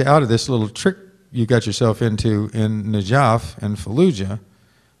 I'll get you out of this little trick you got yourself into in Najaf and Fallujah,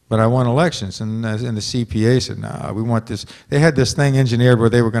 but I want elections. And the CPA said, nah, we want this. They had this thing engineered where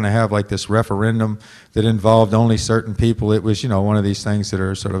they were going to have like this referendum that involved only certain people. It was, one of these things that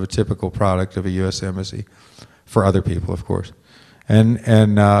are sort of a typical product of a U.S. embassy, for other people, of course. And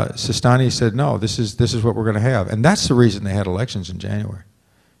Sistani said, no, this is what we're going to have. And that's the reason they had elections in January.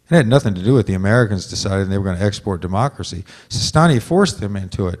 It had nothing to do with the Americans deciding they were going to export democracy. Sistani forced them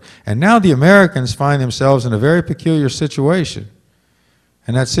into it. And now the Americans find themselves in a very peculiar situation.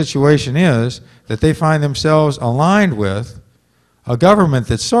 And that situation is that they find themselves aligned with a government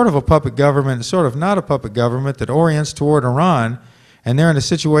that's sort of a puppet government, sort of not a puppet government, that orients toward Iran. And they're in a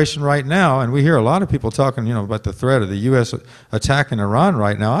situation right now, and we hear a lot of people talking, about the threat of the U.S. attacking Iran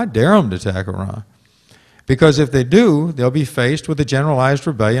right now. I dare them to attack Iran. Because if they do, they'll be faced with a generalized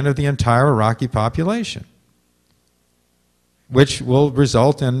rebellion of the entire Iraqi population, which will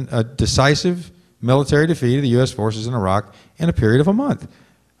result in a decisive military defeat of the U.S. forces in Iraq in a period of a month.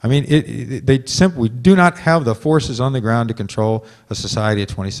 I mean, they simply do not have the forces on the ground to control a society of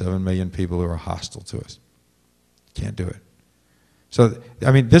 27 million people who are hostile to us. Can't do it. So,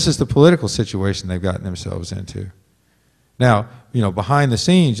 I mean, this is the political situation they've gotten themselves into. Now, behind the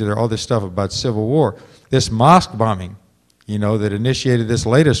scenes, there's all this stuff about civil war. This mosque bombing, that initiated this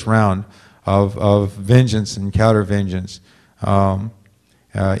latest round of vengeance and counter-vengeance. In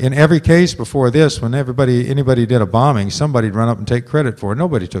every case before this, when anybody did a bombing, somebody'd run up and take credit for it.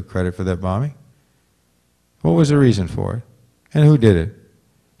 Nobody took credit for that bombing. What was the reason for it? And who did it?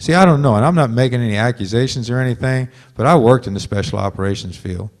 See, I don't know, and I'm not making any accusations or anything, but I worked in the special operations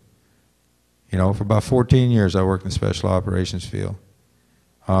field. You know, for about 14 years I worked in the special operations field.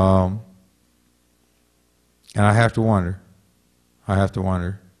 And I have to wonder,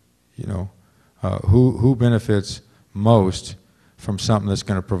 you know, who benefits most from something that's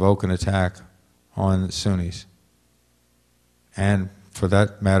going to provoke an attack on the Sunnis, and for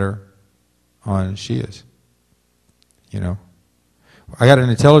that matter, on Shias. You know, I got an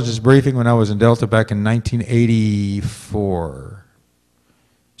intelligence briefing when I was in Delta back in 1984.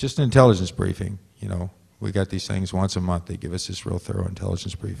 Just an intelligence briefing, you know. We got these things once a month. They give us this real thorough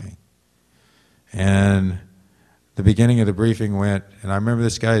intelligence briefing. And the beginning of the briefing went, and I remember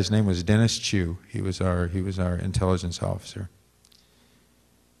this guy, his name was Dennis Chu. He was our intelligence officer.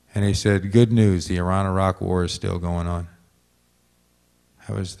 And he said, "Good news, the Iran-Iraq war is still going on."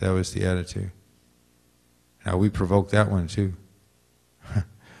 That was the attitude. Now, we provoked that one too.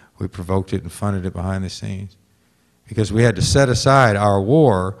 We provoked it and funded it behind the scenes, because we had to set aside our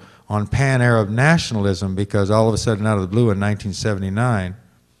war on pan-Arab nationalism, because all of a sudden, out of the blue in 1979,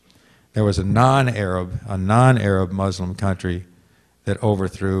 there was a non-Arab Muslim country that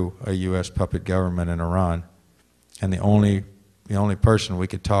overthrew a U.S. puppet government in Iran, and the only person we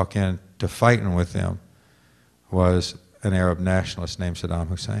could talk into fighting with them was an Arab nationalist named Saddam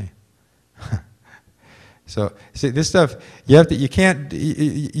Hussein. So, see, this stuff, you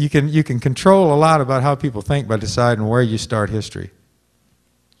can control a lot about how people think by deciding where you start history.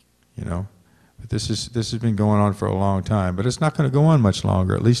 You know, but this has been going on for a long time, but it's not going to go on much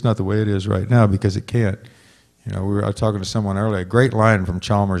longer, at least not the way it is right now, because it can't. You know, I was talking to someone earlier, a great line from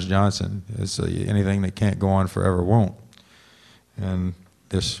Chalmers Johnson is, anything that can't go on forever won't. And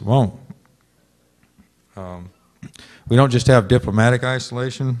this won't. We don't just have diplomatic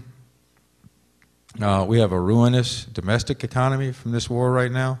isolation. We have a ruinous domestic economy from this war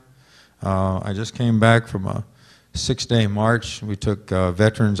right now. I just came back from a 6-day march. We took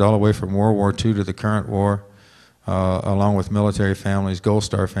veterans all the way from World War II to the current war, along with military families, Gold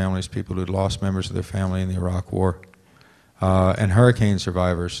Star families, people who'd lost members of their family in the Iraq War, and hurricane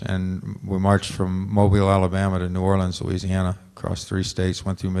survivors. And we marched from Mobile, Alabama to New Orleans, Louisiana, across 3 states,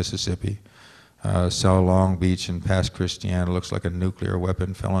 went through Mississippi, saw Long Beach and past Christiana. Looks like a nuclear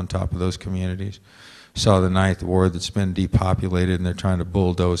weapon fell on top of those communities. Saw the 9th ward that's been depopulated, and they're trying to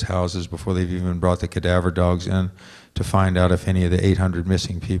bulldoze houses before they've even brought the cadaver dogs in to find out if any of the 800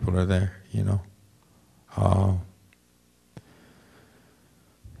 missing people are there, you know.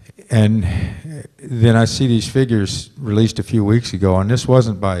 And then I see these figures released a few weeks ago, and this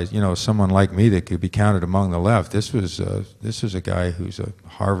wasn't by, you know, someone like me that could be counted among the left. This was a guy who's a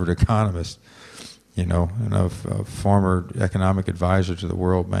Harvard economist, you know, and a former economic advisor to the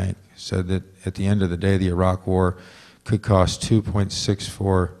World Bank. Said that at the end of the day, the Iraq War could cost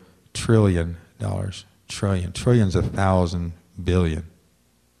 $2.64 trillion. Trillions 1,000 billion.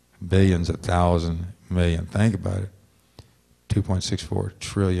 Billions 1,000 million. Think about it. $2.64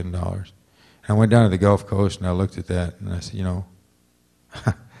 trillion. And I went down to the Gulf Coast and I looked at that and I said, you know,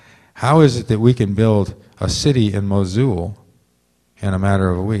 how is it that we can build a city in Mosul in a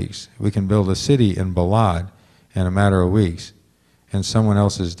matter of weeks? We can build a city in Balad in a matter of weeks in someone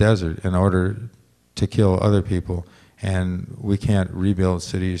else's desert in order to kill other people, and we can't rebuild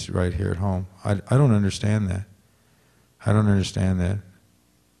cities right here at home. I don't understand that. I don't understand that.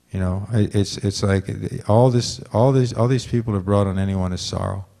 You know, it's like all these people have brought on anyone is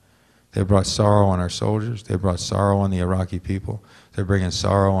sorrow. They brought sorrow on our soldiers. They brought sorrow on the Iraqi people. They're bringing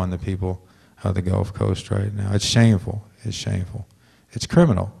sorrow on the people of the Gulf Coast right now. It's shameful. It's shameful. It's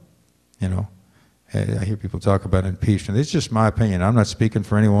criminal. You know, I hear people talk about impeachment. It's just my opinion. I'm not speaking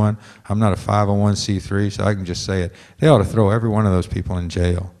for anyone. I'm not a 501c3, so I can just say it. They ought to throw every one of those people in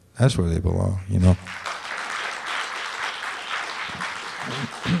jail. That's where they belong. You know.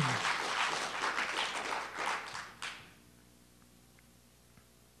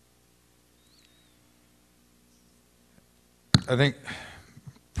 I think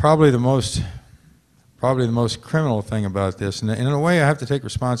probably the most criminal thing about this, and in a way I have to take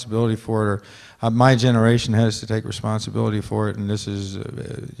responsibility for it, or my generation has to take responsibility for it, and this is,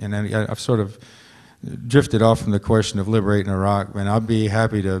 and I've sort of drifted off from the question of liberating Iraq, and I'll be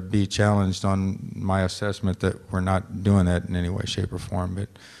happy to be challenged on my assessment that we're not doing that in any way, shape, or form, but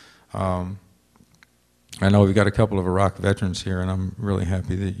I know we've got a couple of Iraq veterans here, and I'm really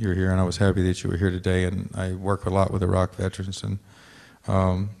happy that you're here, and I was happy that you were here today, and I work a lot with Iraq veterans, and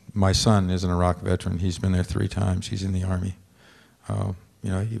my son is an Iraq veteran. He's been there 3 times. He's in the Army. You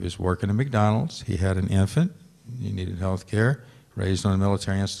know, he was working at McDonald's. He had an infant. He needed health care. Raised on a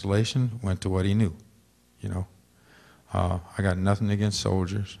military installation. Went to what he knew. You know, I got nothing against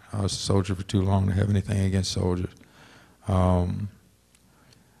soldiers. I was a soldier for too long to have anything against soldiers.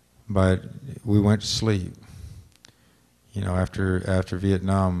 but we went to sleep. You know, after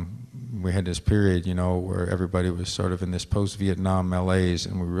Vietnam, we had this period, you know, where everybody was sort of in this post-Vietnam malaise,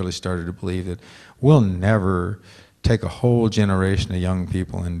 and we really started to believe that we'll never take a whole generation of young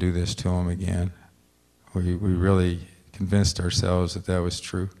people and do this to them again. We really convinced ourselves that that was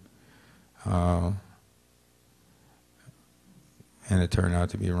true. And it turned out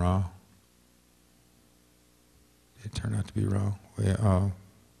to be wrong. It turned out to be wrong.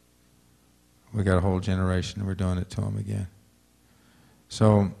 We got a whole generation and we're doing it to them again.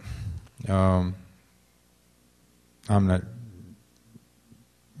 So, I'm not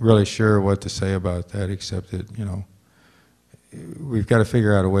really sure what to say about that, except that, you know, we've got to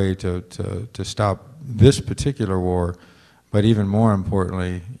figure out a way to stop this particular war, but even more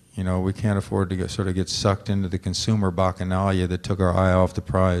importantly, you know, we can't afford to sort of get sucked into the consumer bacchanalia that took our eye off the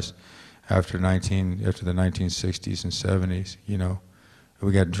prize after the 1960s and 70s, you know.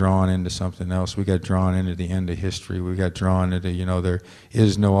 We got drawn into something else. We got drawn into the end of history. We got drawn into, you know, there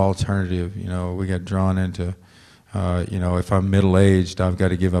is no alternative. You know, we got drawn into, you know, if I'm middle-aged, I've got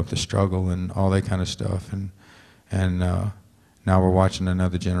to give up the struggle and all that kind of stuff. And now we're watching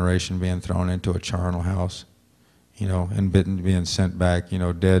another generation being thrown into a charnel house, you know, and being sent back, you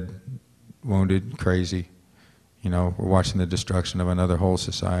know, dead, wounded, crazy. You know, we're watching the destruction of another whole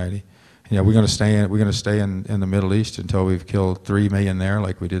society. Yeah, we're going to stay in the Middle East until we've killed 3 million there,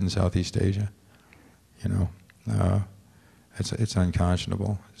 like we did in Southeast Asia. You know, it's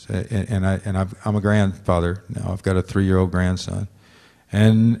unconscionable. And I'm a grandfather now. I've got a 3-year-old grandson,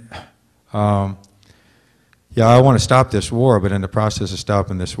 and yeah, I want to stop this war. But in the process of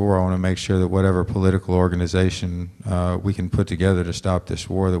stopping this war, I want to make sure that whatever political organization we can put together to stop this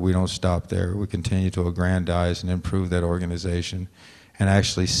war, that we don't stop there. We continue to aggrandize and improve that organization, and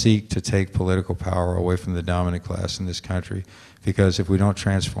actually seek to take political power away from the dominant class in this country. Because if we don't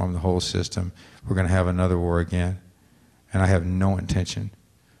transform the whole system, we're going to have another war again. And I have no intention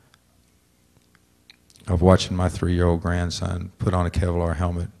of watching my 3-year-old grandson put on a Kevlar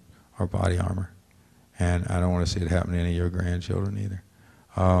helmet or body armor. And I don't want to see it happen to any of your grandchildren either.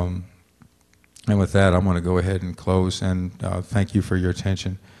 And with that, I'm going to go ahead and close, and thank you for your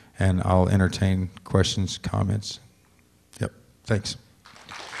attention. And I'll entertain questions, comments. Yep, thanks.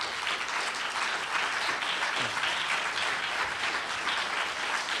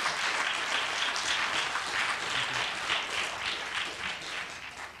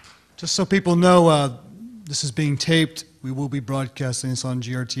 Just so people know, this is being taped. We will be broadcasting this on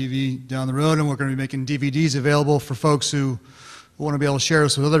GRTV down the road, and we're going to be making DVDs available for folks who want to be able to share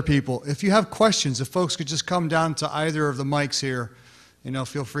this with other people. If you have questions, if folks could just come down to either of the mics here, you know,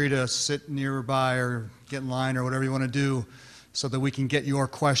 feel free to sit nearby or get in line or whatever you want to do so that we can get your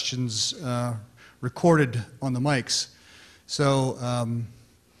questions recorded on the mics. So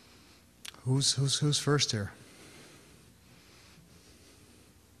who's first here?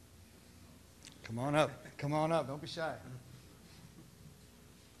 Come on up. Come on up. Don't be shy.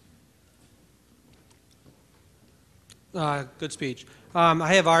 Good speech.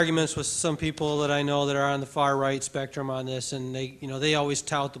 I have arguments with some people that I know that are on the far right spectrum on this, and they always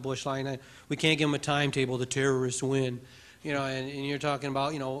tout the Bush line. We can't give them a timetable. The terrorists win, and you're talking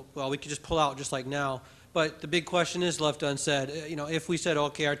about, well, we could just pull out just like now. But the big question is left unsaid. If we said,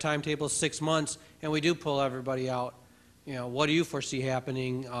 okay, our timetable is 6 months, and we do pull everybody out, what do you foresee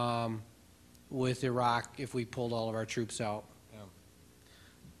happening with Iraq if we pulled all of our troops out?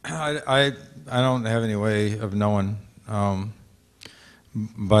 I don't have any way of knowing,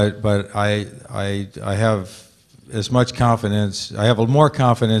 but I have as much confidence. I have more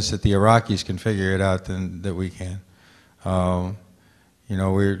confidence that the Iraqis can figure it out than that we can. We're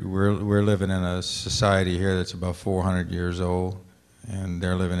living in a society here that's about 400 years old, and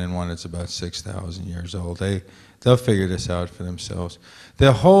they're living in one that's about 6,000 years old. They'll figure this out for themselves.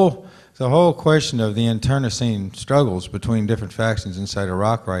 The whole question of the internecine struggles between different factions inside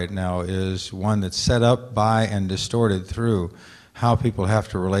Iraq right now is one that's set up by and distorted through how people have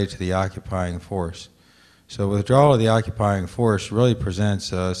to relate to the occupying force. So withdrawal of the occupying force really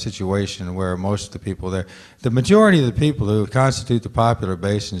presents a situation where most of the people there, the majority of the people who constitute the popular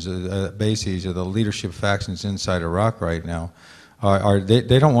bases of the leadership factions inside Iraq right now,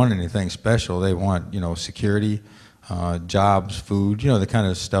 they don't want anything special. They want, security, jobs, food, the kind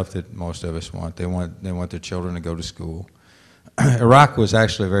of stuff that most of us want. They want their children to go to school. Iraq was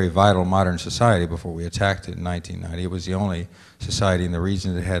actually a very vital modern society before we attacked it in 1990. It was the only society in the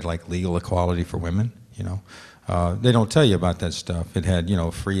region that had like legal equality for women. They don't tell you about that stuff. It had,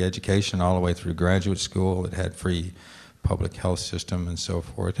 free education all the way through graduate school. It had free public health system and so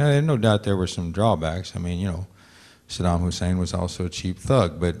forth. And no doubt there were some drawbacks. I mean, Saddam Hussein was also a cheap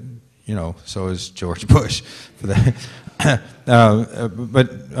thug, but You know, so is George Bush for that.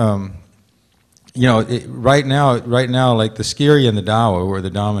 You know, right now, like the Skiri and the Dawa were the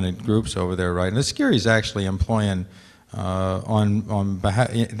dominant groups over there, right? And the Skiri is actually employing on behalf,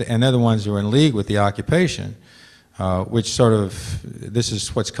 and they're the ones who are in league with the occupation, which sort of, this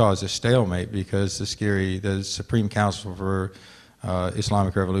is what's caused a stalemate, because the Skiri, the Supreme Council for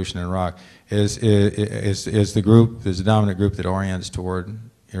Islamic Revolution in Iraq, is the group, is the dominant group that orients toward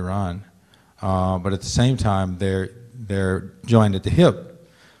Iran, but at the same time, they're joined at the hip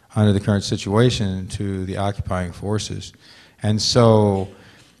under the current situation to the occupying forces. And so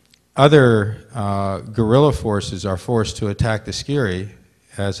other guerrilla forces are forced to attack the Skiri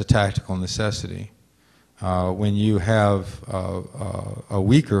as a tactical necessity. When you have a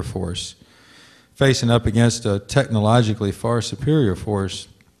weaker force facing up against a technologically far superior force,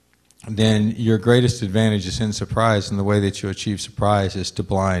 then your greatest advantage is in surprise, and the way that you achieve surprise is to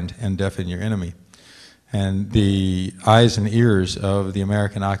blind and deafen your enemy. And the eyes and ears of the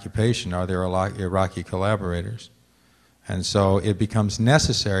American occupation are their Iraqi collaborators. And so it becomes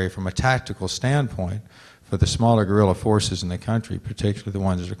necessary from a tactical standpoint for the smaller guerrilla forces in the country, particularly the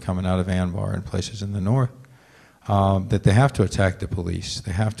ones that are coming out of Anbar and places in the north, that they have to attack the police,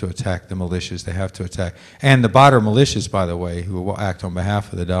 they have to attack the militias, they have to attack, and the Badr militias, by the way, who will act on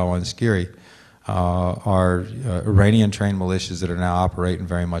behalf of the Dawa and Skiri, are Iranian-trained militias that are now operating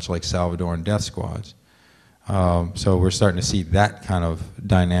very much like Salvadoran death squads. So we're starting to see that kind of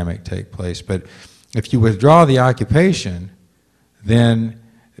dynamic take place. But if you withdraw the occupation, then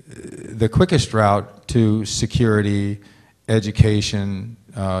the quickest route to security, education,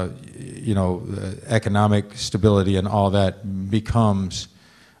 you know, economic stability and all that becomes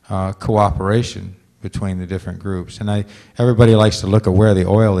cooperation between the different groups. And everybody likes to look at where the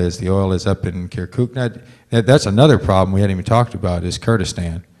oil is. The oil is up in Kirkuk. That's another problem we hadn't even talked about, is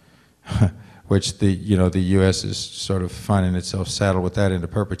Kurdistan. Which the U.S. is sort of finding itself saddled with that into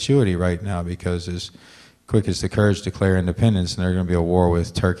perpetuity right now, because as quick as the Kurds declare independence, and there's going to be a war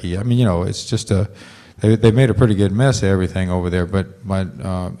with Turkey. I mean, you know, it's just they've made a pretty good mess of everything over there, but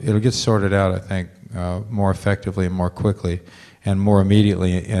it'll get sorted out, I think, more effectively and more quickly and more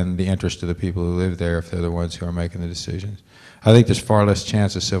immediately in the interest of the people who live there, if they're the ones who are making the decisions. I think there's far less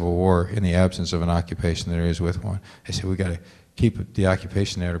chance of civil war in the absence of an occupation than there is with one. They say we got to keep the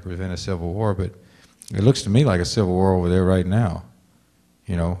occupation there to prevent a civil war, but it looks to me like a civil war over there right now.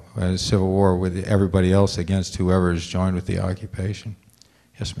 You know, a civil war with everybody else against whoever is joined with the occupation.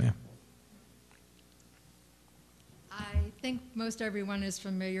 Yes, ma'am. I think most everyone is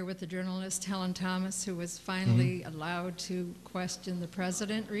familiar with the journalist Helen Thomas, who was finally allowed to question the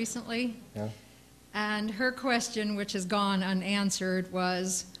president recently. Yeah. And her question, which has gone unanswered,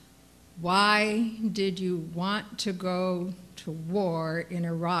 was, why did you want to go to war in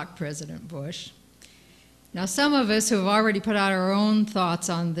Iraq, President Bush? Now, some of us who have already put out our own thoughts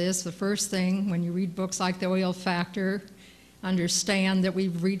on this, the first thing, when you read books like The Oil Factor, understand that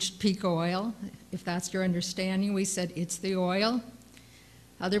we've reached peak oil. If that's your understanding, we said it's the oil.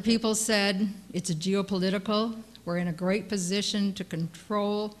 Other people said it's a geopolitical. We're in a great position to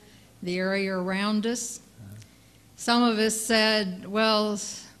control the area around us. Some of us said, well,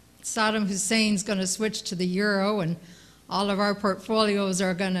 Saddam Hussein's going to switch to the euro and all of our portfolios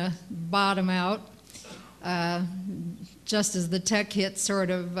are going to bottom out, just as the tech hit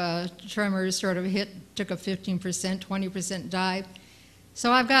tremors sort of hit, took a 15%, 20% dive.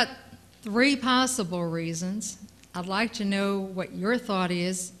 So I've got three possible reasons. I'd like to know what your thought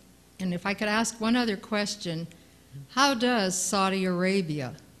is, and if I could ask one other question, how does Saudi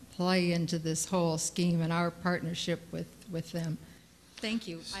Arabia play into this whole scheme and our partnership with them? Thank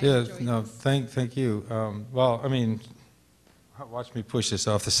you. Yeah, no, thank you. Well, I mean, watch me push this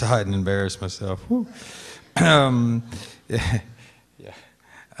off the side and embarrass myself. Yeah.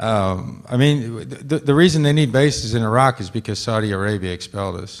 I mean, the reason they need bases in Iraq is because Saudi Arabia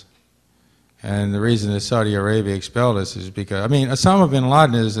expelled us. And the reason that Saudi Arabia expelled us is because, I mean, Osama bin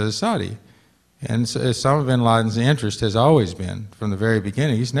Laden is a Saudi. And Osama bin Laden's interest has always been, from the very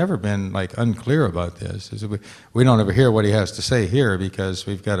beginning, he's never been like unclear about this. We don't ever hear what he has to say here because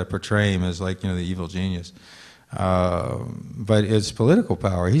we've got to portray him as like, you know, the evil genius. But it's political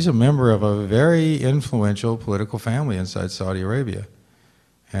power. He's a member of a very influential political family inside Saudi Arabia.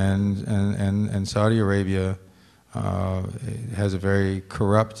 And Saudi Arabia has a very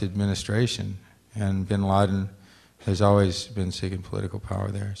corrupt administration, and bin Laden has always been seeking political power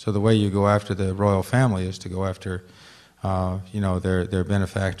there. So the way you go after the royal family is to go after, you know, their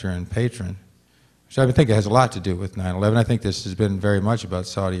benefactor and patron. So I think it has a lot to do with 9/11. I think this has been very much about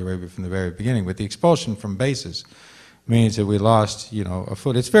Saudi Arabia from the very beginning, with the expulsion from bases. means that we lost, you know, a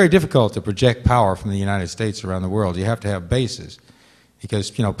foot. It's very difficult to project power from the United States around the world. You have to have bases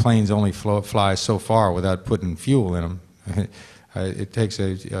because, you know, planes only fly so far without putting fuel in them. It takes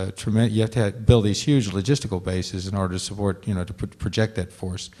a tremendous, you have to build these huge logistical bases in order to support, you know, to project that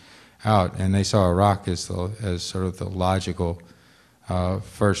force out. And they saw Iraq as sort of the logical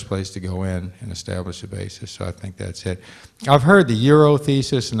first place to go in and establish a basis. So I think that's it. I've heard the Euro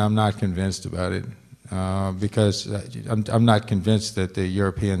thesis, and I'm not convinced about it because I'm not convinced that the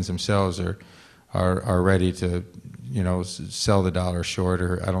Europeans themselves are ready to, you know, sell the dollar short,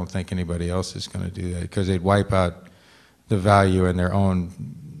 or I don't think anybody else is going to do that because they'd wipe out the value in their own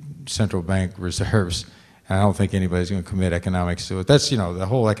central bank reserves. And I don't think anybody's going to commit economics to it. That's, you know, the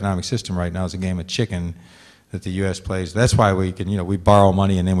whole economic system right now is a game of chicken that the U.S. plays. That's why we can, you know, we borrow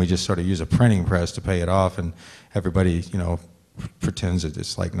money and then we just sort of use a printing press to pay it off, and everybody, you know, pretends that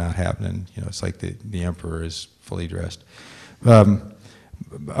it's like not happening. You know, it's like the emperor is fully dressed. But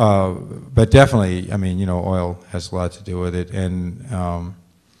definitely, I mean, you know, oil has a lot to do with it. And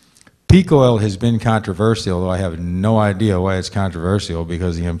peak oil has been controversial, though I have no idea why it's controversial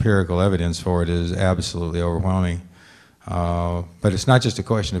because the empirical evidence for it is absolutely overwhelming. But it's not just a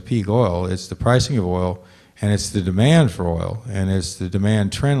question of peak oil, it's the pricing of oil, and it's the demand for oil, and it's the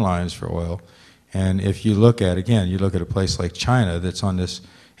demand trend lines for oil. And if you look at, again, you look at a place like China that's on this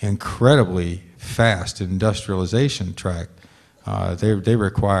incredibly fast industrialization track, they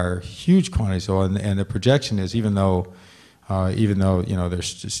require huge quantities of oil, and the projection is even though you know they're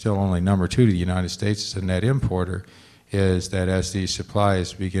still only number 2 to the United States as a net importer, is that as these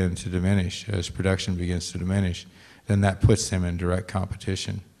supplies begin to diminish, as production begins to diminish, then that puts them in direct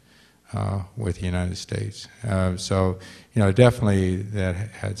competition with the United States. So, you know, definitely that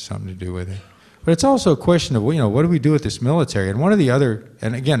had something to do with it. But it's also a question of, you know, what do we do with this military? And one of the other,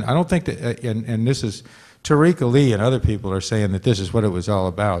 and again, I don't think that, and this is, Tariq Ali and other people are saying that this is what it was all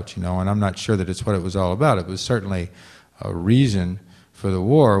about, you know, and I'm not sure that it's what it was all about. It was certainly a reason for the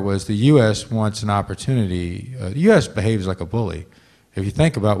war. Was the U.S. wants an opportunity. The U.S. behaves like a bully. If you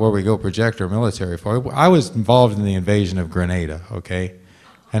think about where we go project our military for, I was involved in the invasion of Grenada, okay?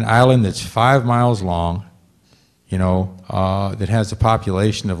 An island that's 5 miles long, you know, that has a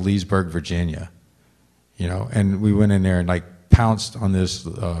population of Leesburg, Virginia, you know, and we went in there and like pounced on this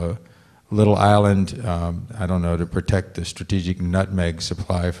little island, I don't know, to protect the strategic nutmeg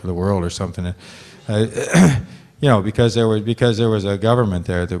supply for the world or something. You know, because there was a government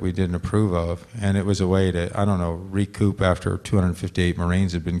there that we didn't approve of, and it was a way to, I don't know, recoup after 258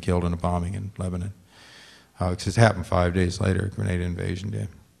 Marines had been killed in a bombing in Lebanon. Because it happened 5 days later, Grenada invasion did.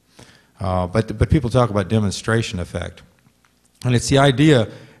 But people talk about demonstration effect, and it's the idea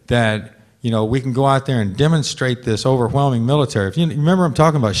that, you know, we can go out there and demonstrate this overwhelming military. If you remember, I'm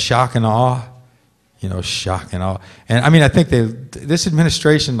talking about shock and awe. You know, shock and awe. And I mean, I think this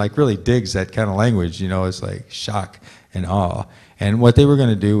administration like really digs that kind of language, you know, it's like shock and awe. And what they were going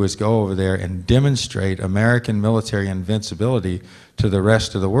to do was go over there and demonstrate American military invincibility to the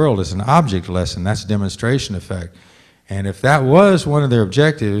rest of the world as an object lesson. That's demonstration effect. And if that was one of their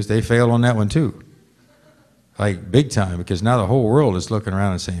objectives, they failed on that one too. Like big time, because now the whole world is looking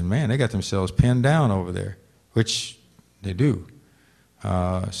around and saying, man, they got themselves pinned down over there, which they do.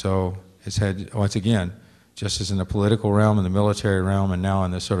 So it's had, once again, just as in the political realm and the military realm, and now in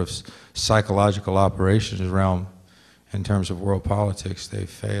the sort of psychological operations realm in terms of world politics, they've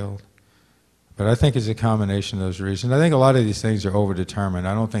failed. But I think it's a combination of those reasons. I think a lot of these things are overdetermined.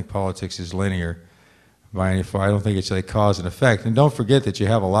 I don't think politics is linear by any far. I don't think it's like cause and effect. And don't forget that you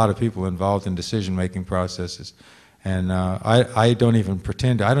have a lot of people involved in decision-making processes. And I don't even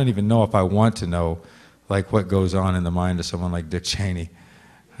pretend, I don't even know if I want to know like what goes on in the mind of someone like Dick Cheney.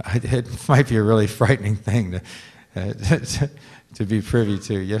 It might be a really frightening thing to be privy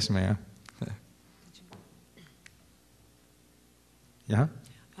to. Yes, ma'am. Yeah?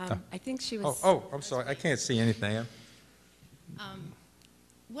 I think she was... Oh, I'm sorry. I can't see anything.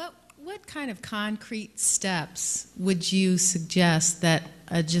 What kind of concrete steps would you suggest that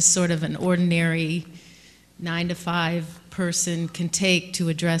just sort of an ordinary 9-to-5 person can take to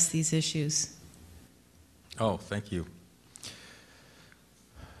address these issues? Oh, thank you.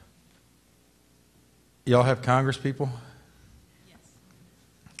 Y'all have Congress people? Yes.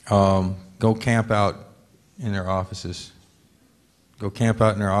 Go camp out in their offices. Go camp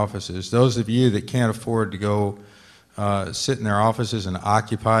out in their offices. Those of you that can't afford to go sit in their offices and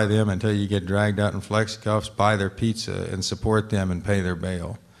occupy them until you get dragged out in flex cuffs, buy their pizza and support them and pay their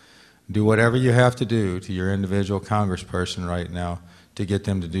bail. Do whatever you have to do to your individual congressperson right now to get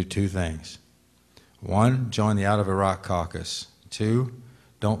them to do 2 things. 1, join the Out of Iraq caucus. 2,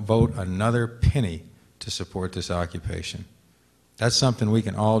 don't vote another penny to support this occupation. That's something we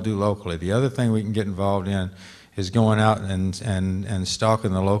can all do locally. The other thing we can get involved in is going out and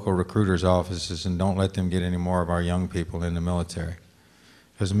stalking the local recruiters' offices, and don't let them get any more of our young people in the military.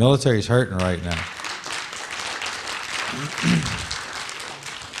 Because the military is hurting right now.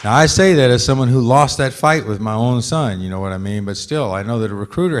 Now, I say that as someone who lost that fight with my own son, you know what I mean? But still, I know that a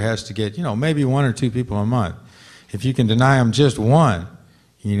recruiter has to get, maybe 1 or 2 people a month. If you can deny them just one,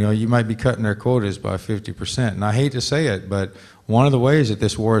 you might be cutting their quotas by 50%. And I hate to say it, but one of the ways that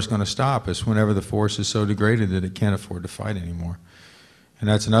this war is going to stop is whenever the force is so degraded that it can't afford to fight anymore. And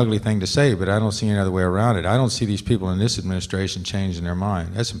that's an ugly thing to say, but I don't see any other way around it. I don't see these people in this administration changing their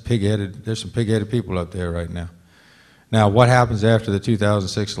mind. There's some pig-headed people up there right now. Now, what happens after the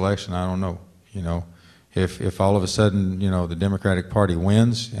 2006 election, I don't know. If all of a sudden, the Democratic Party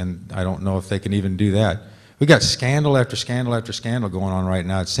wins, and I don't know if they can even do that. We got scandal after scandal after scandal going on right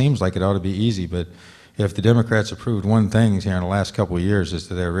now. It seems like it ought to be easy, but if the Democrats have proved one thing here in the last couple of years is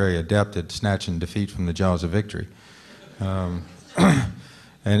that they're very adept at snatching defeat from the jaws of victory. If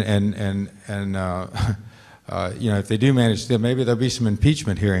they do manage to, maybe there'll be some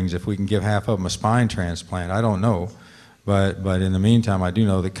impeachment hearings if we can give half of them a spine transplant. I don't know. But in the meantime, I do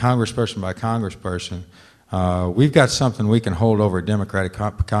know that congressperson by congressperson, we've got something we can hold over a Democratic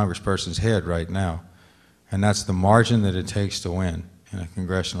congressperson's head right now, and that's the margin that it takes to win in a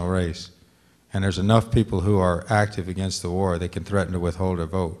congressional race. And there's enough people who are active against the war that can threaten to withhold their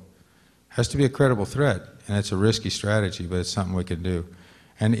vote. It has to be a credible threat, and it's a risky strategy, but it's something we can do.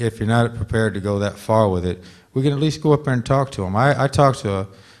 And if you're not prepared to go that far with it, we can at least go up there and talk to them. I talked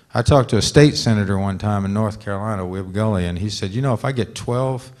to a state senator one time in North Carolina, Wib Gully, and he said, if I get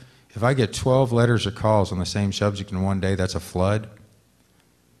 12 letters or calls on the same subject in one day, that's a flood.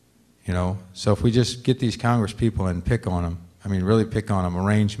 So if we just get these Congress people and pick on them, really pick on them,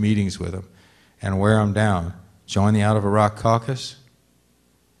 arrange meetings with them, and wear them down, join the Out of Iraq caucus,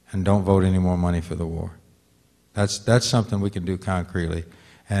 and don't vote any more money for the war. That's something we can do concretely,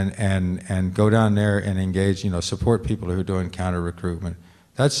 and go down there and engage, support people who are doing counter recruitment.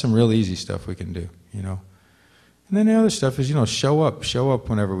 That's some real easy stuff we can do, And then the other stuff is, show up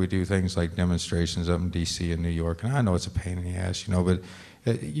whenever we do things like demonstrations up in D.C. and New York. And I know it's a pain in the ass, but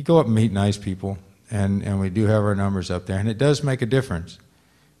you go up and meet nice people, and we do have our numbers up there, and it does make a difference.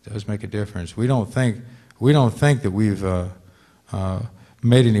 It does make a difference. We don't think that we've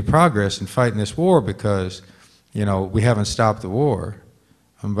made any progress in fighting this war because, we haven't stopped the war,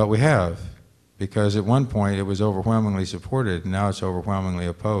 but we have. Because at one point it was overwhelmingly supported, and now it's overwhelmingly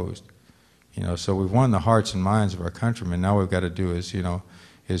opposed. So we've won the hearts and minds of our countrymen. Now what we've got to do is, we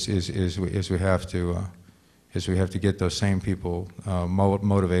have to get those same people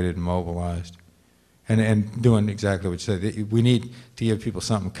motivated and mobilized, and doing exactly what you said. We need to give people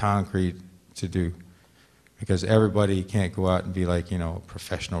something concrete to do, because everybody can't go out and be like a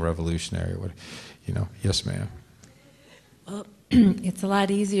professional revolutionary. Yes, ma'am. Well, it's a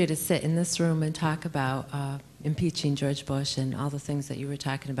lot easier to sit in this room and talk about impeaching George Bush and all the things that you were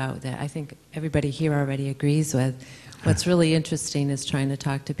talking about that I think everybody here already agrees with. What's really interesting is trying to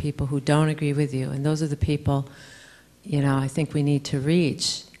talk to people who don't agree with you, and those are the people, I think we need to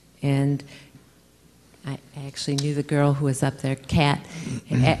reach. And I actually knew the girl who was up there, Kat,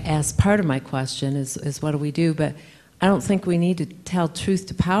 asked part of my question is what do we do? But I don't think we need to tell truth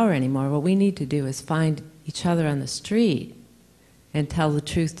to power anymore. What we need to do is find each other on the street and tell the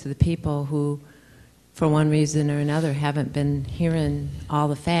truth to the people who, for one reason or another, haven't been hearing all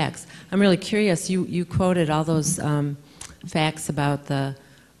the facts. I'm really curious, you quoted all those facts about the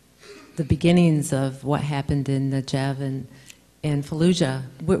beginnings of what happened in Negev and Fallujah.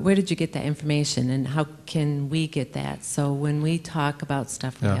 Where did you get that information, and how can we get that? So when we talk about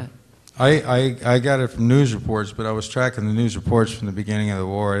stuff like that. I got it from news reports, but I was tracking the news reports from the beginning of the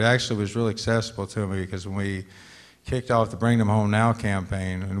war. It actually was really accessible to me, because when we kicked off the Bring Them Home Now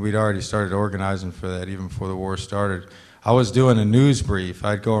campaign, and we'd already started organizing for that even before the war started, I was doing a news brief.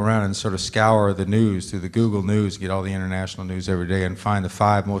 I'd go around and sort of scour the news through the Google News, get all the international news every day, and find the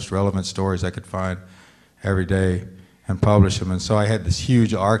 5 most relevant stories I could find every day and publish them. And so I had this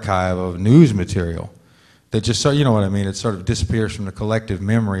huge archive of news material that just, you know what I mean, it sort of disappears from the collective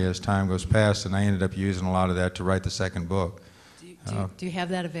memory as time goes past, and I ended up using a lot of that to write the second book. Do you have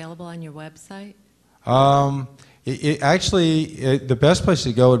that available on your website? The best place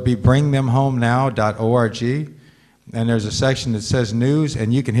to go would be bringthemhomenow.org, and there's a section that says news,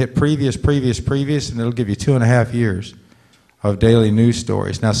 and you can hit previous, and it'll give you 2.5 years of daily news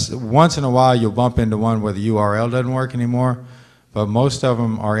stories. Now, once in a while you'll bump into one where the URL doesn't work anymore, but most of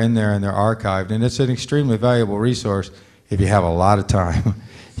them are in there and they're archived, and it's an extremely valuable resource if you have a lot of time.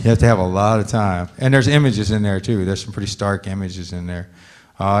 You have to have a lot of time. And there's images in there, too. There's some pretty stark images in there.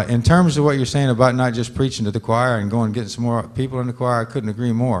 In terms of what you're saying about not just preaching to the choir and going and getting some more people in the choir, I couldn't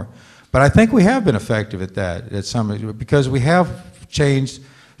agree more. But I think we have been effective at that, because we have changed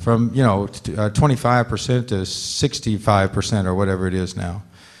from 25% to 65% or whatever it is now.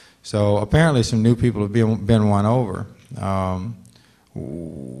 So apparently some new people have been won over.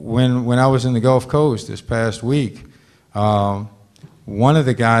 When I was in the Gulf Coast this past week, one of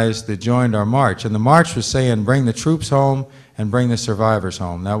the guys that joined our march, and the march was saying, bring the troops home and bring the survivors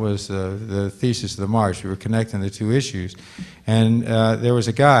home. That was the thesis of the march. We were connecting the two issues. And there was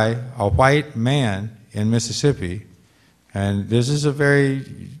a guy, a white man in Mississippi, and this is a very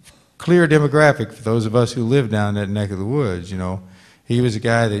clear demographic for those of us who live down that neck of the woods, He was a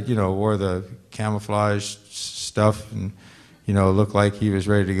guy that, wore the camouflage stuff and, looked like he was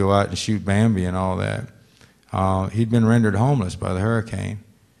ready to go out and shoot Bambi and all that. He'd been rendered homeless by the hurricane,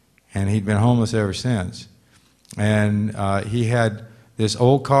 and he'd been homeless ever since. And he had this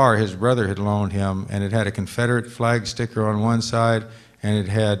old car his brother had loaned him, and it had a Confederate flag sticker on one side, and it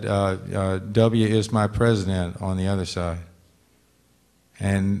had W is my president on the other side.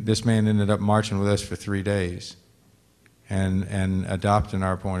 And this man ended up marching with us for 3 days and adopting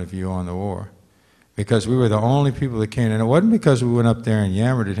our point of view on the war. Because we were the only people that came, and it wasn't because we went up there and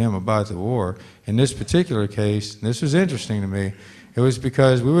yammered at him about the war. In this particular case, and this was interesting to me, it was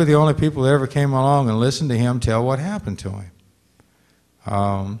because we were the only people that ever came along and listened to him tell what happened to him.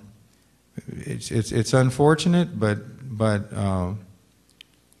 It's unfortunate, but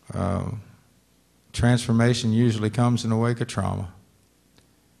transformation usually comes in the wake of trauma.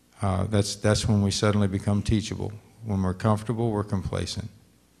 That's when we suddenly become teachable. When we're comfortable, we're complacent.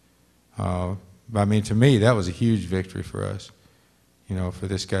 I mean, to me, that was a huge victory for us, for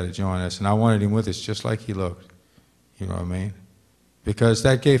this guy to join us. And I wanted him with us just like he looked, you know what I mean? Because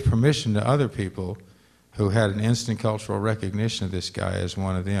that gave permission to other people who had an instant cultural recognition of this guy as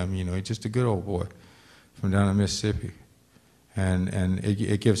one of them. He's just a good old boy from down in Mississippi. And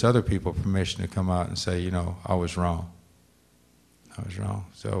it gives other people permission to come out and say, I was wrong. I was wrong.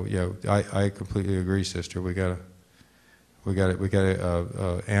 So, yeah, I completely agree, sister. We gotta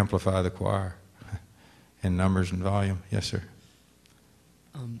amplify the choir in numbers and volume. Yes, sir.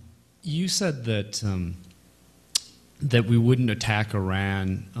 You said that that we wouldn't attack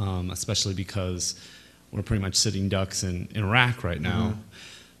Iran, especially because we're pretty much sitting ducks in Iraq right now. Mm-hmm.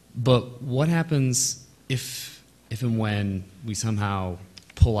 But what happens if and when we somehow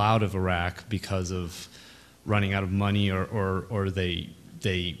pull out of Iraq because of running out of money, or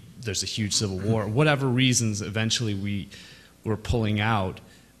there's a huge civil war, whatever reasons eventually we're pulling out?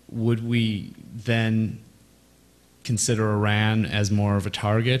 Would we then consider Iran as more of a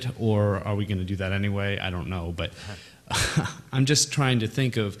target, or are we going to do that anyway? I don't know, but I'm just trying to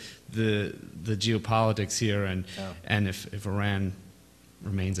think of the geopolitics here, and if Iran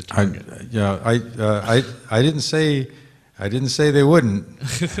remains a target. I didn't say they wouldn't.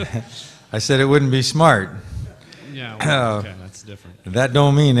 I said it wouldn't be smart. Yeah, well, okay, that's different. That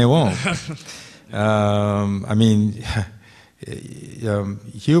don't mean they won't. I mean,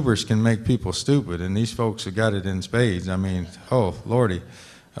 hubris can make people stupid, and these folks have got it in spades. I mean, oh, Lordy.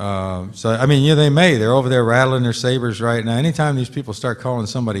 So, I mean, they may. They're over there rattling their sabers right now. Anytime these people start calling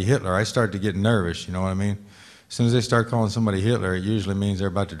somebody Hitler, I start to get nervous, you know what I mean? As soon as they start calling somebody Hitler, it usually means they're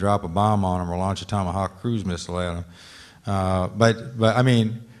about to drop a bomb on them or launch a Tomahawk cruise missile at them. But I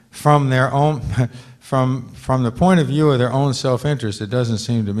mean, from their own... From the point of view of their own self-interest, it doesn't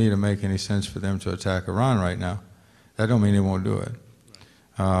seem to me to make any sense for them to attack Iran right now. That don't mean they won't do it.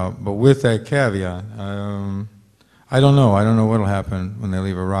 But with that caveat, I don't know. I don't know what'll happen when they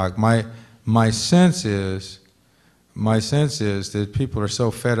leave Iraq. My sense is that people are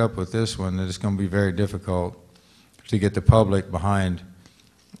so fed up with this one that it's going to be very difficult to get the public behind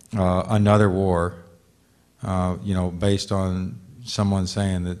another war, based on someone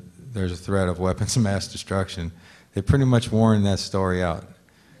saying that there's a threat of weapons of mass destruction. They pretty much worn that story out.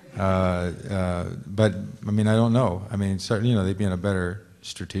 But, I mean, I don't know. I mean, certainly, they'd be in a better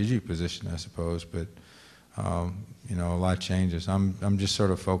strategic position, I suppose, but, a lot changes. I'm just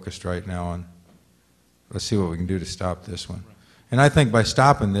sort of focused right now on, let's see what we can do to stop this one. And I think by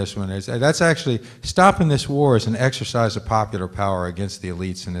stopping this one, that's actually, stopping this war is an exercise of popular power against the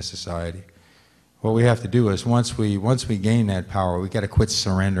elites in this society. What we have to do is, once we gain that power, we got to quit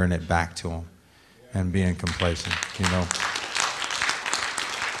surrendering it back to them and being complacent,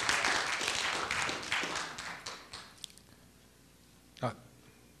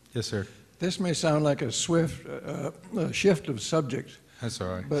 Yes, sir. This may sound like a swift shift of subject. That's all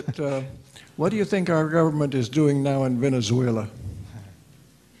right. But what do you think our government is doing now in Venezuela?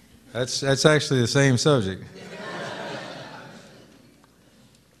 That's actually the same subject.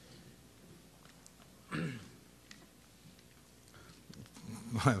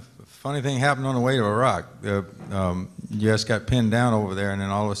 Funny thing happened on the way to Iraq. The U.S. got pinned down over there, and then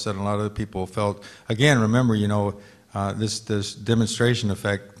all of a sudden a lot of the people felt, again, remember, you know, this demonstration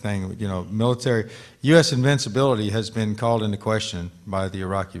effect thing, you know, military, U.S. invincibility has been called into question by the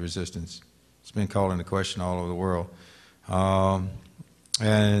Iraqi resistance. It's been called into question all over the world.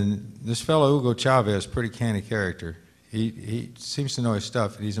 And this fellow, Hugo Chavez, pretty canny character. He seems to know his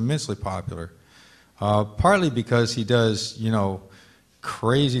stuff, and he's immensely popular. Partly because he does, you know,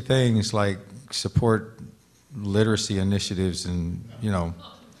 crazy things like support literacy initiatives and, you know,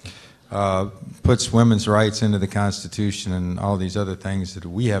 puts women's rights into the Constitution and all these other things that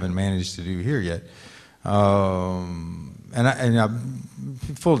we haven't managed to do here yet.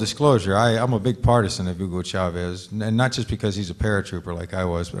 Full disclosure, I'm a big partisan of Hugo Chavez, and not just because he's a paratrooper like I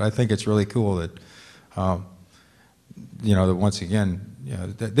was, but I think it's really cool that, you know, that once again, you know,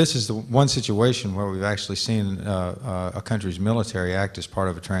 this is the one situation where we've actually seen a country's military act as part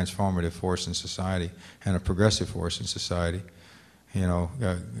of a transformative force in society and a progressive force in society. You know,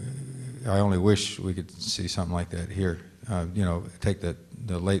 I only wish we could see something like that here. You know, take the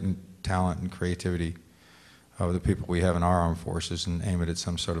latent talent and creativity of the people we have in our armed forces and aim it at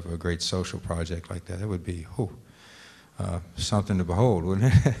some sort of a great social project like that. That would be something to behold,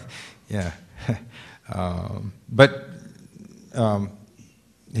 wouldn't it? Yeah. But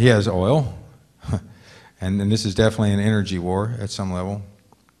he has oil, and this is definitely an energy war at some level.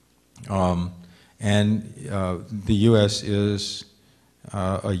 And the U.S. is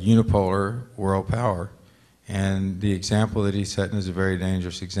a unipolar world power. And the example that he's setting is a very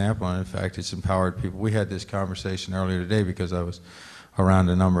dangerous example, and in fact it's empowered people. We had this conversation earlier today because I was around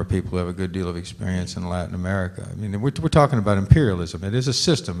a number of people who have a good deal of experience in Latin America. I mean, we're talking about imperialism. It is a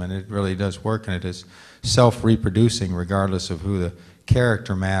system, and it really does work, and it is self-reproducing regardless of who the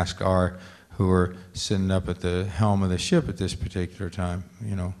character masks are who are sitting up at the helm of the ship at this particular time,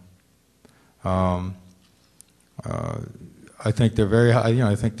 you know. I think they're very, you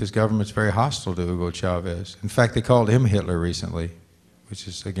know, I think this government's very hostile to Hugo Chavez. In fact, they called him Hitler recently, which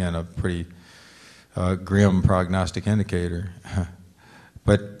is, again, a pretty grim prognostic indicator.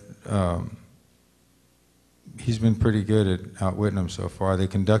 But he's been pretty good at outwitting them so far. They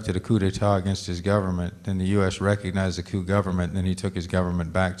conducted a coup d'etat against his government, then the U.S. recognized the coup government, and then he took his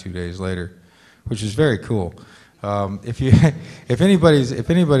government back 2 days later, which is very cool. If you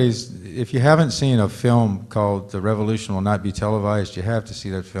haven't seen a film called The Revolution Will Not Be Televised, you have to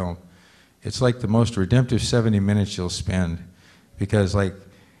see that film. It's like the most redemptive 70 minutes you'll spend, because, like,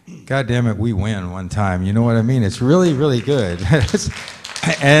 God damn it, we win one time. You know what I mean? It's really, really good.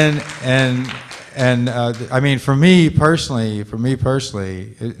 and I mean, for me personally,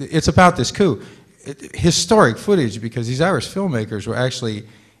 it's about this coup. Historic footage, because these Irish filmmakers were actually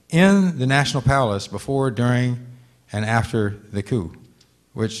in the National Palace before, during, and after the coup,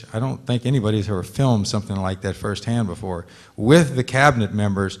 which I don't think anybody's ever filmed something like that firsthand before. With the cabinet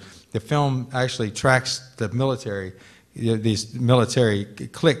members, the film actually tracks the military, these military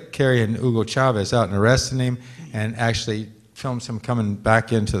clique carrying Hugo Chavez out and arresting him, and actually films him coming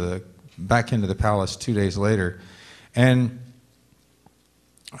back into the palace 2 days later. And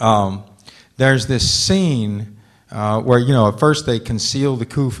there's this scene where, you know, at first they conceal the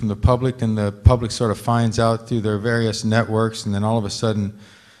coup from the public, and the public sort of finds out through their various networks, and then all of a sudden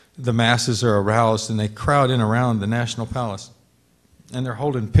the masses are aroused and they crowd in around the National Palace. And they're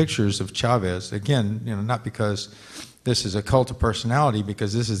holding pictures of Chavez. Again, you know, not because this is a cult of personality,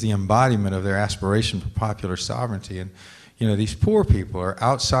 because this is the embodiment of their aspiration for popular sovereignty. And, you know, these poor people are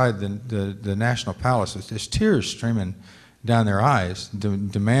outside the National Palace with just tears streaming down their eyes,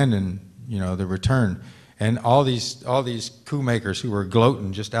 demanding, you know, the return. And all these coup makers who were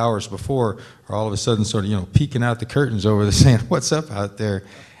gloating just hours before are all of a sudden sort of, you know, peeking out the curtains over there saying, "What's up out there?"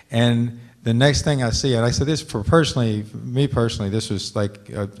 And the next thing I see, and I said this for me personally, this was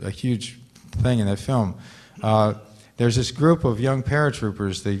like a huge thing in that film. There's this group of young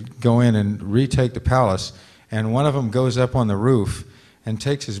paratroopers. They go in and retake the palace, and one of them goes up on the roof and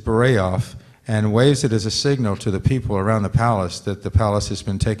takes his beret off and waves it as a signal to the people around the palace that the palace has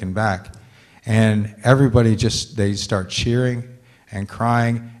been taken back. And everybody they start cheering and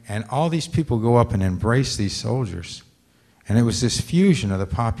crying, and all these people go up and embrace these soldiers. And it was this fusion of the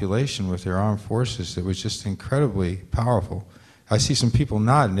population with their armed forces that was just incredibly powerful. I see some people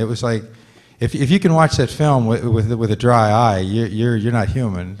nodding. It was like, if you can watch that film with a dry eye, you're not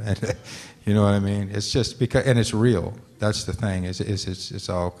human. You know what I mean? It's just because, and it's real. That's the thing. It's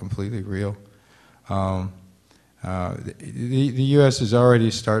all completely real. The U.S. is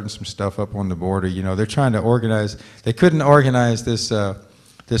already starting some stuff up on the border. You know, they're trying to organize. They couldn't organize this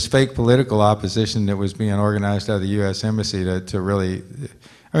this fake political opposition that was being organized out of the U.S. Embassy to really.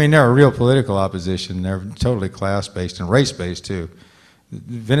 I mean, they're a real political opposition. They're totally class-based and race-based too.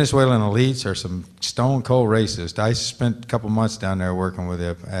 Venezuelan elites are some stone-cold racist. I spent a couple months down there working with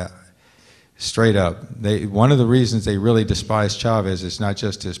them. Straight up, one of the reasons they really despise Chavez is not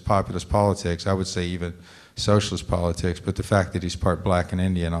just his populist politics. I would say even socialist politics, but the fact that he's part black and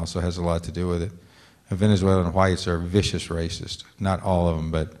Indian also has a lot to do with it. And Venezuelan whites are vicious racist. Not all of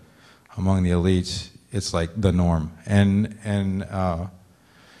them, but among the elites, it's like the norm.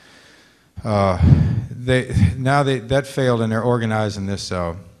 That failed, and they're organizing this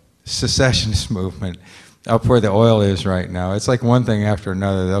secessionist movement up where the oil is right now. It's like one thing after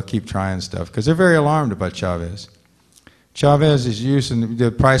another. They'll keep trying stuff because they're very alarmed about Chavez. Chavez is using,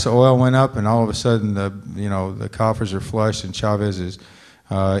 the price of oil went up, and all of a sudden the coffers are flush, and Chavez is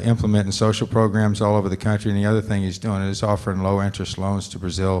implementing social programs all over the country. And the other thing he's doing is offering low interest loans to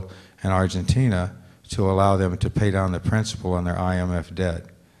Brazil and Argentina to allow them to pay down the principal on their IMF debt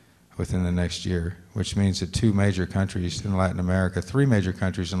within the next year, which means that 2 major countries in Latin America, 3 major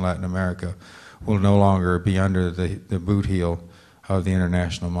countries in Latin America will no longer be under the boot heel of the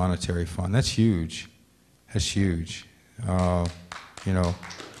International Monetary Fund. That's huge. That's huge. You know,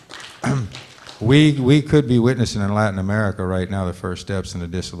 we could be witnessing in Latin America right now the first steps in the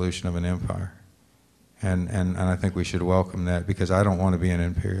dissolution of an empire. And I think we should welcome that, because I don't want to be an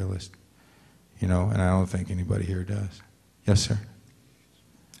imperialist, you know, and I don't think anybody here does. Yes, sir?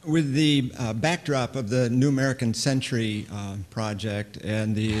 With the backdrop of the New American Century project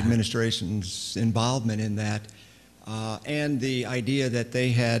and the administration's involvement in that, and the idea that they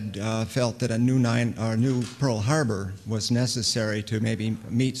had felt that a new Pearl Harbor was necessary to maybe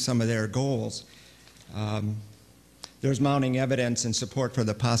meet some of their goals, there's mounting evidence and support for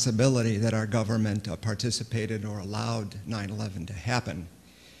the possibility that our government participated or allowed 9/11 to happen.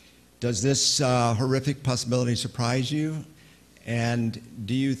 Does this horrific possibility surprise you? And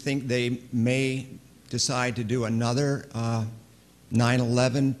do you think they may decide to do another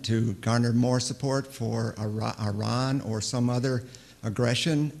 9/11 to garner more support for Iran or some other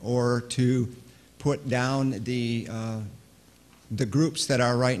aggression, or to put down the groups that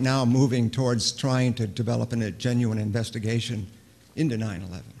are right now moving towards trying to develop a genuine investigation into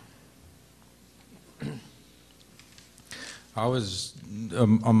 9/11? I was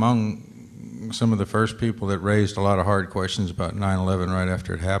among some of the first people that raised a lot of hard questions about 9/11 right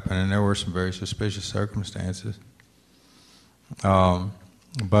after it happened, and there were some very suspicious circumstances.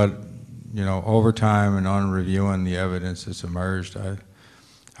 But, you know, over time and on reviewing the evidence that's emerged,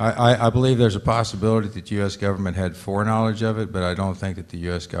 I believe there's a possibility that the U.S. government had foreknowledge of it, but I don't think that the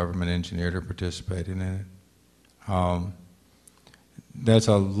U.S. government engineered or participated in it. That's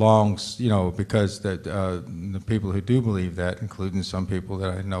a long, you know, because the people who do believe that, including some people that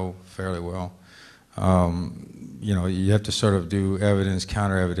I know fairly well, you know, you have to sort of do evidence,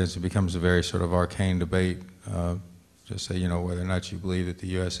 counter evidence. It becomes a very sort of arcane debate. Just say, you know, whether or not you believe that the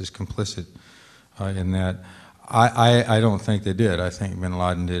U.S. is complicit in that. I don't think they did. I think bin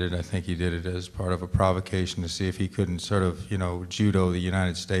Laden did it. I think he did it as part of a provocation to see if he couldn't sort of, you know, judo the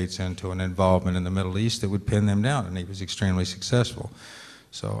United States into an involvement in the Middle East that would pin them down, and he was extremely successful.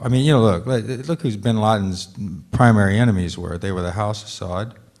 So, I mean, you know, look who bin Laden's primary enemies were. They were the House of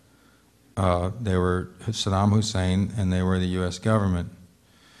Saud, they were Saddam Hussein, and they were the U.S. government.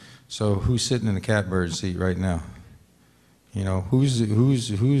 So who's sitting in the catbird seat right now? You know, who's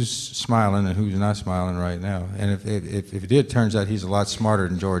smiling and who's not smiling right now? And if it did, turns out he's a lot smarter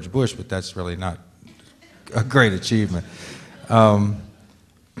than George Bush, but that's really not a great achievement. You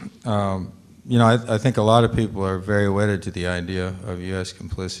know, I think a lot of people are very wedded to the idea of U.S.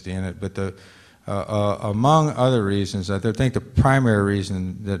 complicity in it, but among other reasons, I think the primary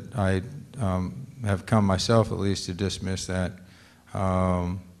reason that I have come myself at least to dismiss that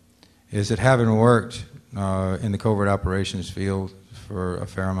is that having worked in the covert operations field for a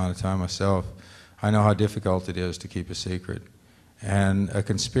fair amount of time myself, I know how difficult it is to keep a secret. And a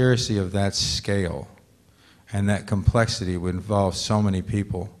conspiracy of that scale and that complexity would involve so many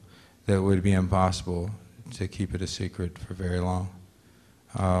people that it would be impossible to keep it a secret for very long.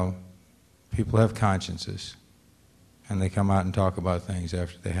 People have consciences, and they come out and talk about things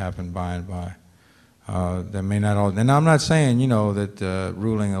after they happen by and by. That may not all, and I'm not saying, you know, that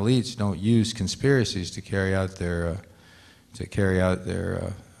ruling elites don't use conspiracies to carry out their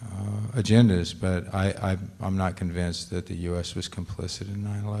agendas, but I'm not convinced that the U.S. was complicit in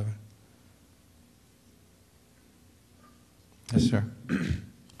 9/11. Yes, sir.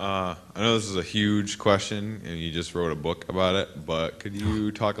 I know this is a huge question, and you just wrote a book about it, but could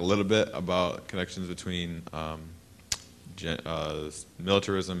you talk a little bit about connections between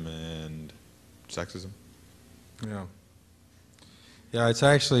militarism and sexism? Yeah. Yeah, it's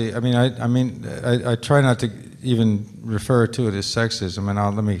actually, I try not to even refer to it as sexism,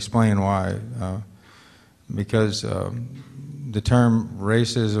 and let me explain why. Because the term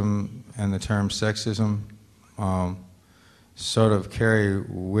racism and the term sexism sort of carry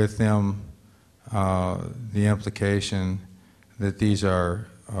with them the implication that these are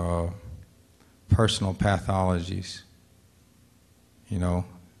personal pathologies. You know,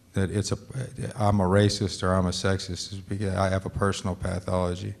 that I'm a racist or I'm a sexist is because I have a personal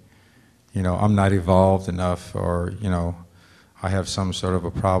pathology. You know, I'm not evolved enough, or, you know, I have some sort of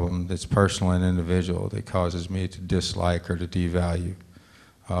a problem that's personal and individual that causes me to dislike or to devalue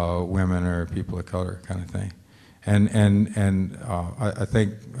women or people of color, kind of thing. And I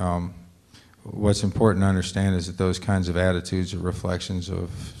think what's important to understand is that those kinds of attitudes are reflections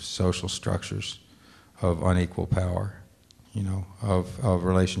of social structures of unequal power, you know, of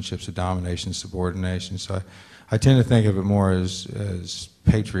relationships of domination, subordination. So I tend to think of it more as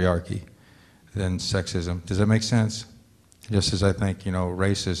patriarchy than sexism. Does that make sense? Just as I think, you know,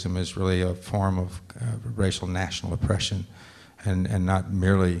 racism is really a form of racial national oppression, and not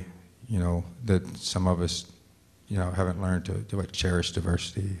merely, you know, that some of us, you know, haven't learned to cherish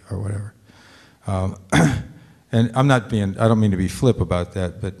diversity or whatever. And I don't mean to be flip about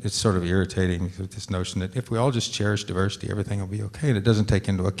that, but it's sort of irritating with this notion that if we all just cherish diversity, everything will be okay. And it doesn't take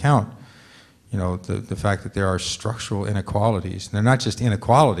into account, you know, the fact that there are structural inequalities. And they're not just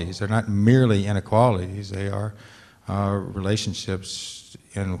inequalities, they're not merely inequalities, they are relationships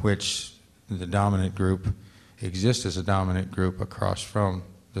in which the dominant group exists as a dominant group across from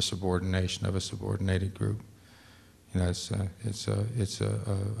the subordination of a subordinated group. You know, it's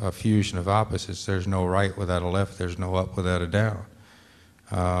a fusion of opposites. There's no right without a left. There's no up without a down.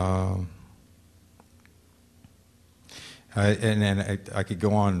 I could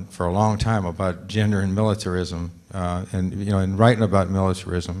go on for a long time about gender and militarism, and you know, in writing about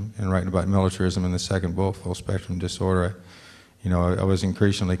militarism in the second book, Full Spectrum Disorder, I was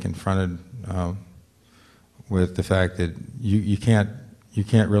increasingly confronted with the fact that you can't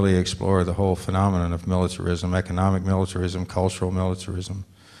really explore the whole phenomenon of militarism, economic militarism, cultural militarism,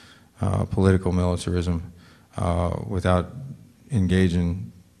 political militarism, without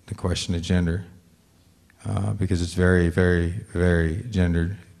engaging the question of gender, because it's very, very, very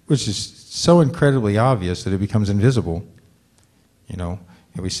gendered, which is so incredibly obvious that it becomes invisible. You know,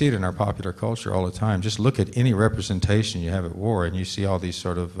 and we see it in our popular culture all the time. Just look at any representation you have at war, and you see all these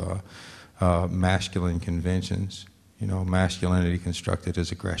sort of masculine conventions. You know, masculinity constructed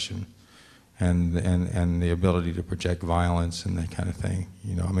as aggression, and the ability to project violence and that kind of thing.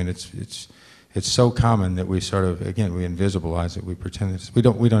 You know, I mean, it's so common that we sort of, again, we invisibilize it. We pretend it's, we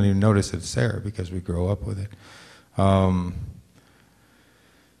don't even notice that it's there because we grow up with it.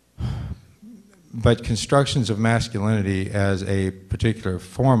 But constructions of masculinity as a particular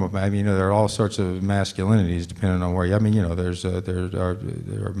form of, I mean, you know, there are all sorts of masculinities depending on where you, I mean, you know, there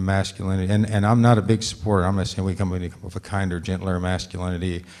are masculinity, and I'm not a big supporter. I'm not saying we come up with a kinder, gentler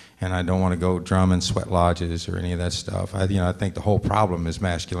masculinity, and I don't want to go drum and sweat lodges or any of that stuff. I think the whole problem is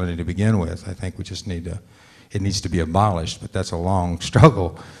masculinity to begin with. I think we just it needs to be abolished, but that's a long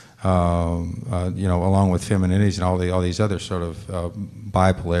struggle. You know, along with femininities and all these other sort of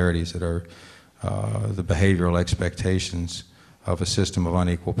bipolarities that are the behavioral expectations of a system of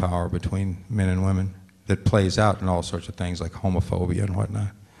unequal power between men and women that plays out in all sorts of things like homophobia and whatnot.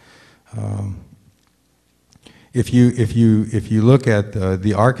 If you look at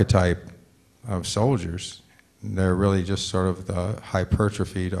the archetype of soldiers, they're really just sort of the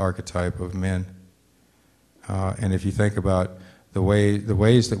hypertrophied archetype of men. And if you think about the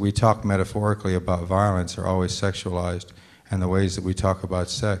ways that we talk metaphorically about violence are always sexualized, and the ways that we talk about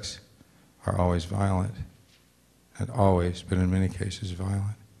sex are always violent, and always, but in many cases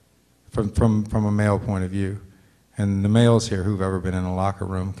violent, from a male point of view. And the males here who've ever been in a locker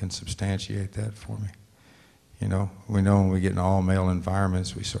room can substantiate that for me. You know, we know when we get in all-male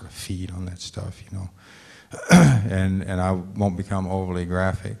environments, we sort of feed on that stuff, you know. and I won't become overly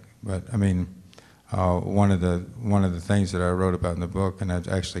graphic, but I mean, one of the things that I wrote about in the book, and I've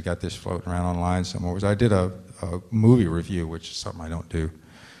actually got this floating around online somewhere, was I did a movie review, which is something I don't do,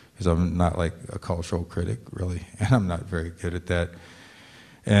 because I'm not like a cultural critic, really, and I'm not very good at that.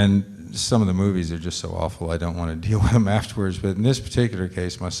 And some of the movies are just so awful, I don't want to deal with them afterwards. But in this particular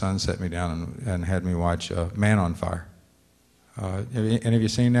case, my son sat me down and had me watch Man on Fire. Any of you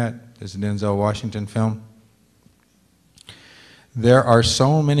seen that? It's a Denzel Washington film. there are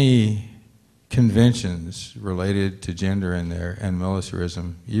so many conventions related to gender in there and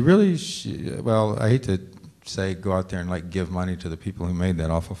militarism. You really, well, I hate to say go out there and like give money to the people who made that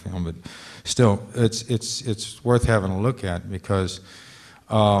awful film, but still, it's worth having a look at because,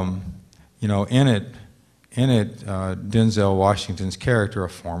 you know, in it, Denzel Washington's character, a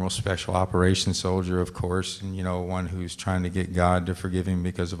former special operations soldier, of course, and, you know, one who's trying to get God to forgive him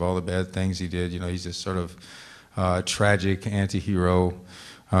because of all the bad things he did. You know, he's this sort of tragic anti-hero.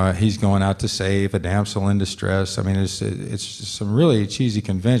 He's going out to save a damsel in distress. I mean, it's just some really cheesy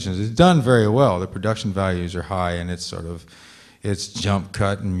conventions. It's done very well. The production values are high, and it's jump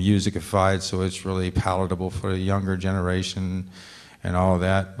cut and musicified, so it's really palatable for the younger generation and all of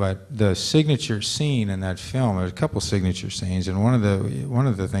that. But the signature scene in that film, there's a couple signature scenes, and one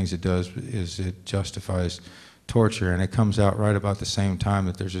of the things it does is it justifies torture, and it comes out right about the same time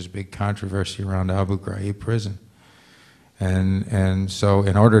that there's this big controversy around Abu Ghraib prison. And so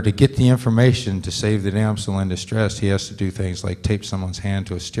in order to get the information to save the damsel in distress, he has to do things like tape someone's hand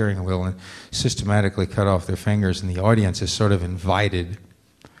to a steering wheel and systematically cut off their fingers, and the audience is sort of invited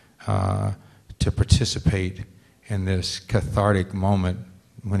to participate in this cathartic moment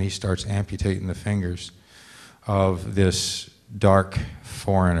when he starts amputating the fingers of this dark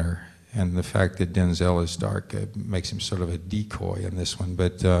foreigner. And the fact that Denzel is dark makes him sort of a decoy in this one.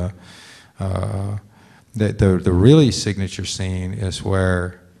 But the really signature scene is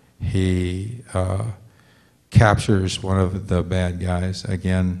where he captures one of the bad guys,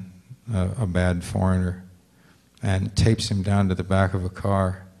 again, a bad foreigner, and tapes him down to the back of a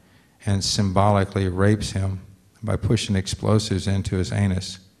car and symbolically rapes him by pushing explosives into his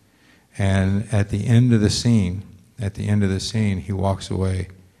anus. And at the end of the scene, he walks away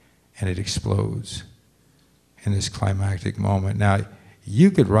and it explodes in this climactic moment. Now,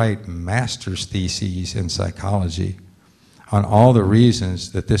 you could write master's theses in psychology on all the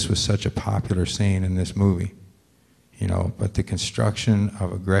reasons that this was such a popular scene in this movie, you know, but the construction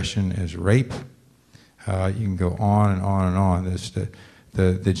of aggression as rape, you can go on and on and on.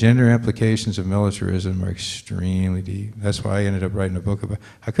 The gender implications of militarism are extremely deep. That's why I ended up writing a book about it.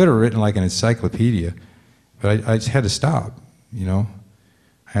 I could have written like an encyclopedia, but I just had to stop, you know.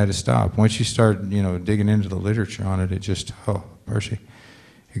 I had to stop. Once you start, you know, digging into the literature on it, it just, oh, mercy.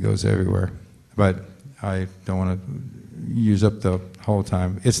 It goes everywhere. But I don't want to use up the whole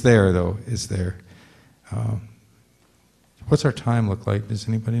time. It's there, though. It's there. What's our time look like? Does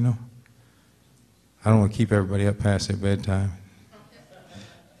anybody know? I don't want to keep everybody up past their bedtime.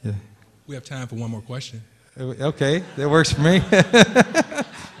 Yeah. We have time for one more question. Okay, that works for me.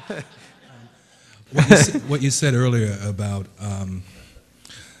 What you said earlier about, I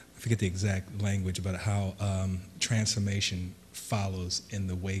forget the exact language, about how transformation follows in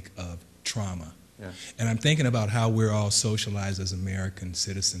the wake of trauma. Yeah. And I'm thinking about how we're all socialized as American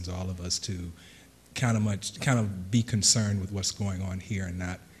citizens, all of us, to kind of be concerned with what's going on here and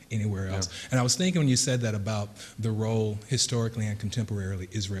not anywhere else. Yeah. And I was thinking when you said that about the role historically and contemporarily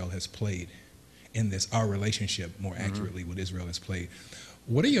Israel has played in this, our relationship more accurately with Israel has played.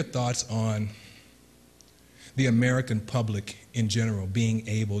 What are your thoughts on the American public in general being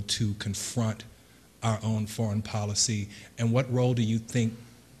able to confront our own foreign policy, and what role do you think,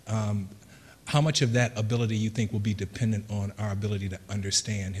 how much of that ability you think will be dependent on our ability to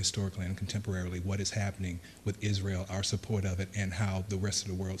understand historically and contemporarily what is happening with Israel, our support of it, and how the rest of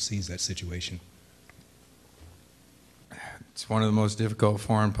the world sees that situation? It's one of the most difficult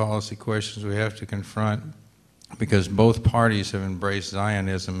foreign policy questions we have to confront, because both parties have embraced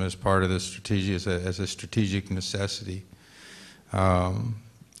Zionism as part of the strategy, as a strategic necessity.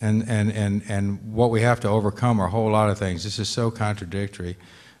 And what we have to overcome are a whole lot of things. This is so contradictory.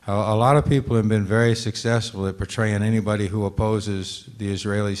 A lot of people have been very successful at portraying anybody who opposes the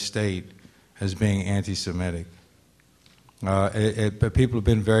Israeli state as being anti-Semitic. But people have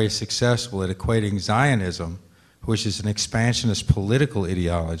been very successful at equating Zionism, which is an expansionist political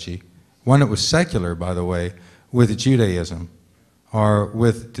ideology, one that was secular, by the way, with Judaism or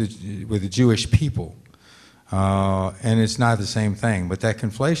with the Jewish people. And it's not the same thing. But that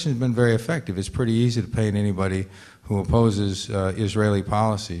conflation has been very effective. It's pretty easy to paint anybody who opposes Israeli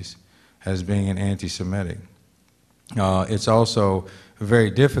policies as being an anti-Semitic. It's also very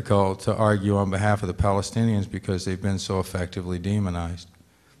difficult to argue on behalf of the Palestinians because they've been so effectively demonized.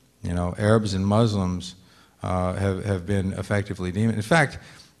 You know, Arabs and Muslims have been effectively demonized. In fact,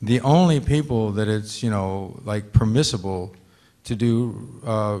 the only people that it's, you know, like permissible to do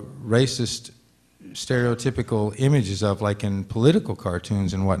racist stereotypical images of, like in political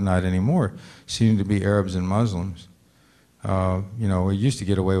cartoons and whatnot anymore, seem to be Arabs and Muslims. You know, we used to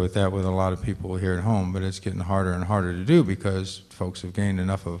get away with that with a lot of people here at home, but it's getting harder and harder to do because folks have gained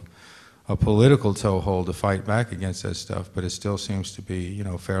enough of a political toehold to fight back against that stuff, but it still seems to be, you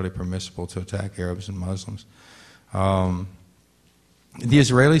know, fairly permissible to attack Arabs and Muslims. The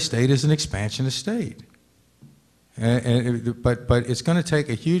Israeli state is an expansionist state. But it's going to take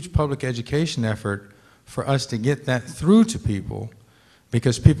a huge public education effort for us to get that through to people,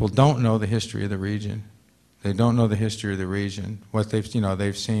 because people don't know the history of the region. They don't know the history of the region. What they've, you know,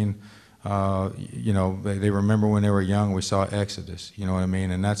 they've seen, you know, they remember when they were young, we saw Exodus, you know what I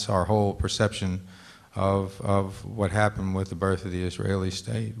mean? And that's our whole perception of what happened with the birth of the Israeli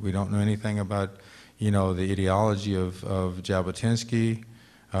state. We don't know anything about, you know, the ideology of Jabotinsky.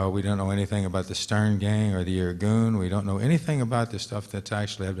 We don't know anything about the Stern Gang or the Irgun. We don't know anything about the stuff that's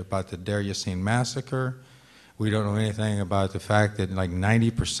actually about the Deir Yassin massacre. We don't know anything about the fact that like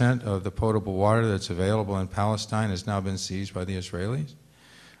 90% of the potable water that's available in Palestine has now been seized by the Israelis.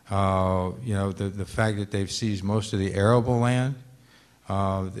 You know, the fact that they've seized most of the arable land.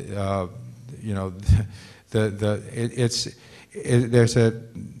 You know, there's a,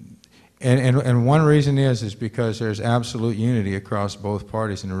 and one reason is because there's absolute unity across both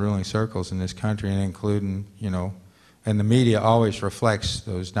parties in the ruling circles in this country, and including, you know, and the media always reflects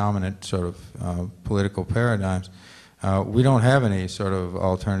those dominant sort of political paradigms. We don't have any sort of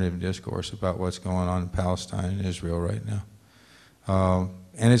alternative discourse about what's going on in Palestine and Israel right now.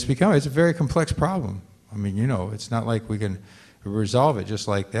 And it's a very complex problem. I mean, you know, it's not like we can resolve it just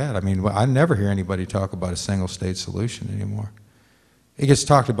like that. I mean, I never hear anybody talk about a single state solution anymore. It gets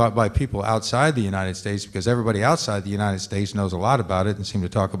talked about by people outside the United States because everybody outside the United States knows a lot about it and seem to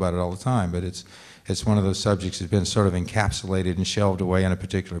talk about it all the time, but it's one of those subjects that's been sort of encapsulated and shelved away in a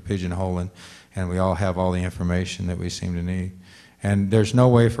particular pigeonhole, and we all have all the information that we seem to need. And there's no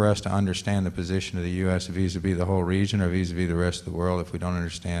way for us to understand the position of the U.S. vis-a-vis the whole region or vis-a-vis the rest of the world if we don't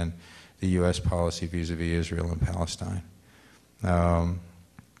understand the U.S. policy vis-a-vis Israel and Palestine.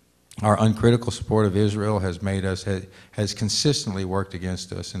 Our uncritical support of Israel has made us, has consistently worked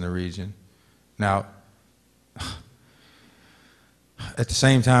against us in the region. Now, at the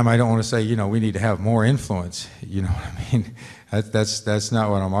same time, I don't want to say, you know, we need to have more influence. You know what I mean? That's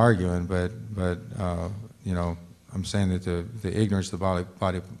not what I'm arguing. But you know, I'm saying that the ignorance of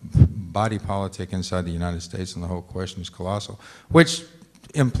the body politic inside the United States on the whole question is colossal, which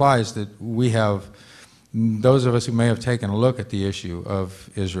implies that we have, those of us who may have taken a look at the issue of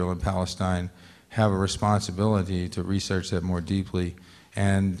Israel and Palestine have a responsibility to research that more deeply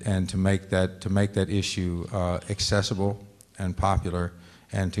and to make that issue accessible and popular,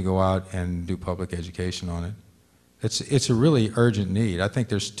 and to go out and do public education on it. It's a really urgent need. I think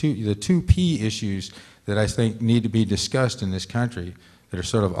there's the two P issues that I think need to be discussed in this country that are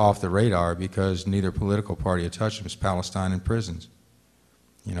sort of off the radar because neither political party has touched them, is Palestine and prisons.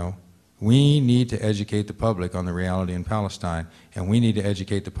 You know, we need to educate the public on the reality in Palestine, and we need to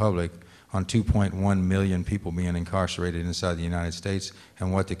educate the public on 2.1 million people being incarcerated inside the United States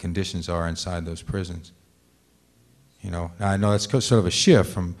and what the conditions are inside those prisons. You know, now I know that's sort of a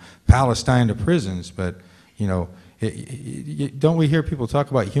shift from Palestine to prisons, but, you know, don't we hear people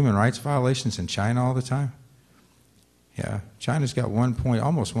talk about human rights violations in China all the time? Yeah, China's got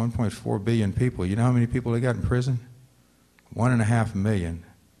almost 1.4 billion people. You know how many people they got in prison? 1.5 million.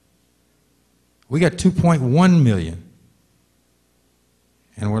 We got 2.1 million,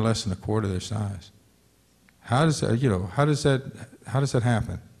 and we're less than a quarter their size. How does that, you know, how does that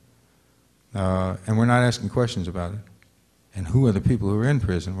happen? And we're not asking questions about it. And who are the people who are in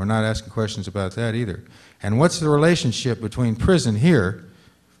prison? We're not asking questions about that either. And what's the relationship between prison here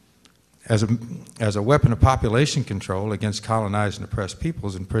as a weapon of population control against colonized and oppressed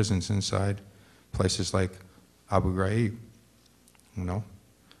peoples and prisons inside places like Abu Ghraib? You know?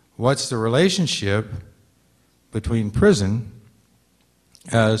 What's the relationship between prison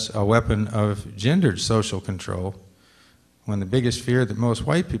as a weapon of gendered social control when the biggest fear that most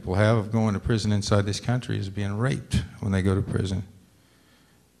white people have of going to prison inside this country is being raped when they go to prison?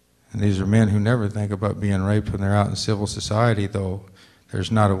 And these are men who never think about being raped when they're out in civil society, though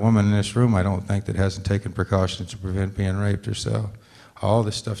there's not a woman in this room, I don't think, that hasn't taken precautions to prevent being raped herself. All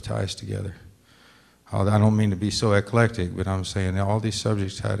this stuff ties together. I don't mean to be so eclectic, but I'm saying all these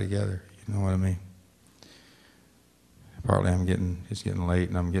subjects tie together. You know what I mean? Partly it's getting late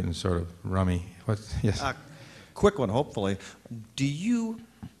and I'm getting sort of rummy. Yes? Quick one, hopefully. Do you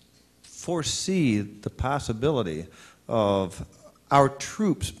foresee the possibility of our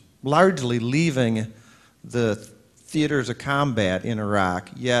troops largely leaving the theaters of combat in Iraq,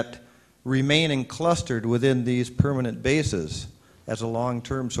 yet remaining clustered within these permanent bases as a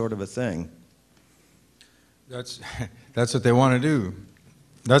long-term sort of a thing? That's what they want to do.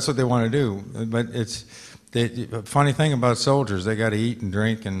 That's what they want to do. But it's the funny thing about soldiers, they got to eat and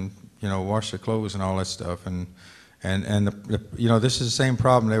drink and, you know, wash their clothes and all that stuff. And you know, this is the same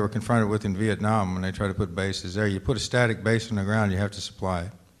problem they were confronted with in Vietnam when they tried to put bases there. You put a static base on the ground, you have to supply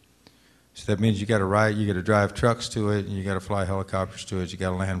it. So that means you got to ride, you got to drive trucks to it, and you got to fly helicopters to it. You got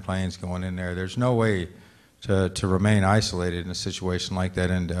to land planes going in there. There's no way to remain isolated in a situation like that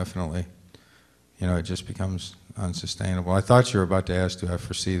indefinitely. You know, it just becomes unsustainable. I thought you were about to ask, do I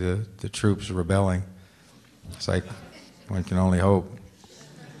foresee the troops rebelling? It's like, one can only hope.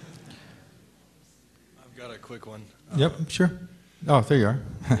 I've got a quick one. Yep, sure. Oh, there you are.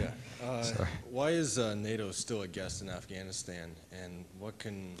 Yeah. Why is NATO still a guest in Afghanistan, and what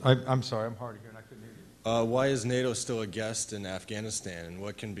can... I'm sorry, I'm hard of hearing. I couldn't hear you. Why is NATO still a guest in Afghanistan, and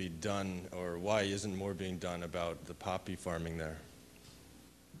what can be done, or why isn't more being done about the poppy farming there?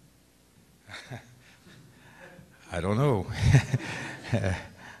 I don't know.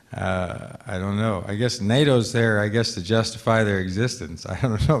 I don't know. I guess NATO's there, I guess, to justify their existence. I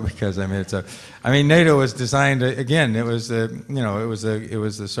don't know, because I mean, NATO was designed to, again, it was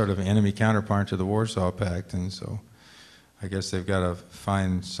the sort of enemy counterpart to the Warsaw Pact, and so I guess they've got to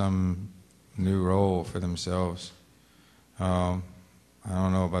find some new role for themselves. I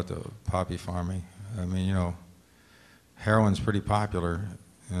don't know about the poppy farming. I mean, you know, heroin's pretty popular,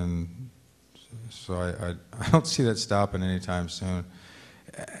 and so I don't see that stopping anytime soon.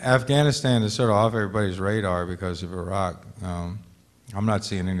 Afghanistan is sort of off everybody's radar because of Iraq. I'm not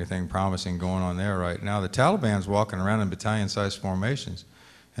seeing anything promising going on there right now. The Taliban's walking around in battalion-sized formations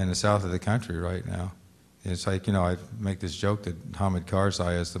in the south of the country right now. It's like, you know, I make this joke that Hamid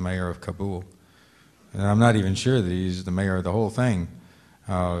Karzai is the mayor of Kabul. And I'm not even sure that he's the mayor of the whole thing,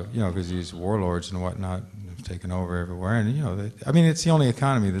 you know, because these warlords and whatnot have taken over everywhere. And, you know, I mean, it's the only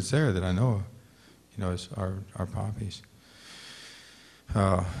economy that's there that I know of, you know, is our poppies.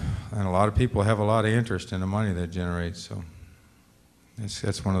 And a lot of people have a lot of interest in the money that generates, so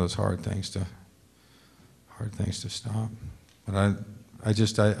that's one of those hard things to stop. But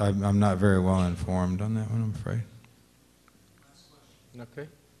I'm not very well informed on that one, I'm afraid. Okay.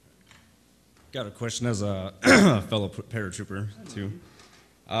 Got a question as a fellow paratrooper too.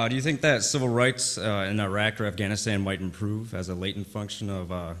 Do you think that civil rights in Iraq or Afghanistan might improve as a latent function of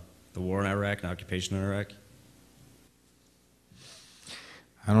the war in Iraq and occupation in Iraq?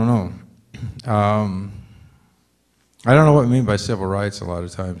 I don't know. I don't know what we mean by civil rights a lot of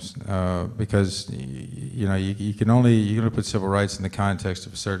times, because you know you can only put civil rights in the context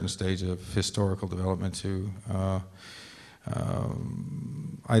of a certain stage of historical development too.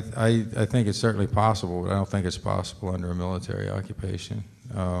 I think it's certainly possible, but I don't think it's possible under a military occupation.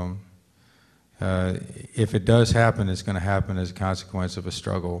 If it does happen, it's going to happen as a consequence of a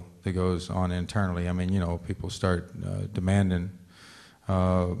struggle that goes on internally. I mean, you know, people start demanding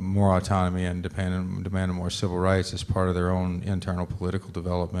more autonomy and demanding more civil rights as part of their own internal political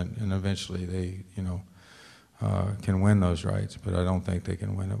development, and eventually they, you know, can win those rights. But I don't think they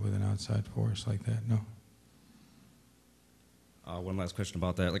can win it with an outside force like that. No. One last question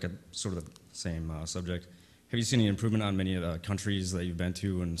about that, like a sort of the same subject. Have you seen any improvement on many of the countries that you've been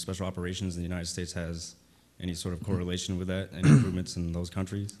to, and special operations in the United States has any sort of correlation with that? Any improvements in those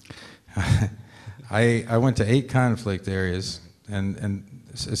countries? I went to 8 conflict areas. And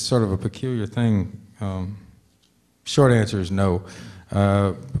it's sort of a peculiar thing. Short answer is no.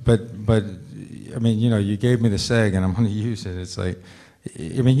 But I mean, you know, you gave me the seg, and I'm going to use it. It's like,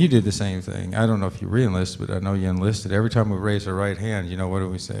 I mean, you did the same thing. I don't know if you re-enlisted, but I know you enlisted. Every time we raise our right hand, you know, what do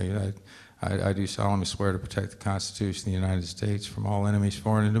we say? I do solemnly swear to protect the Constitution of the United States from all enemies,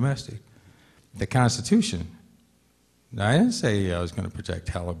 foreign and domestic. The Constitution. Now, I didn't say I was going to protect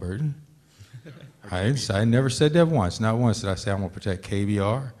Halliburton. I never said that once. Not once did I say I'm going to protect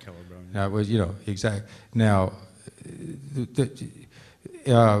KBR. Now, it was, you know, exact. Now,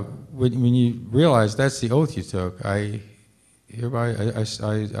 when you realize that's the oath you took, I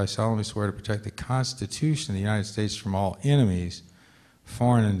solemnly swear to protect the Constitution of the United States from all enemies,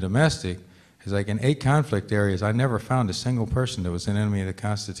 foreign and domestic. It's like in 8 conflict areas, I never found a single person that was an enemy of the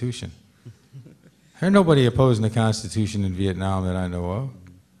Constitution. There's nobody opposing the Constitution in Vietnam that I know of.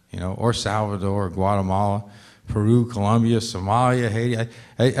 You know, or Salvador, or Guatemala, Peru, Colombia, Somalia, Haiti.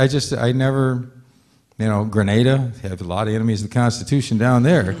 I never, you know, Grenada, they have a lot of enemies of the Constitution down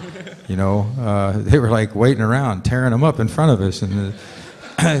there. You know, they were like waiting around, tearing them up in front of us. And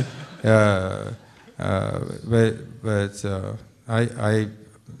I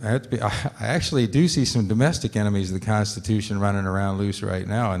have to be, I actually do see some domestic enemies of the Constitution running around loose right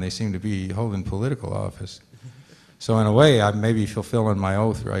now, and they seem to be holding political office. So in a way, I may be fulfilling my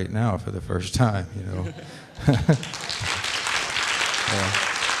oath right now for the first time, you know. Yeah.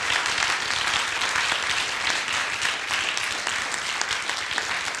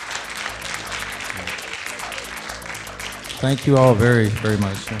 Thank you all very, very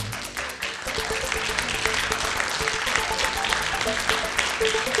much.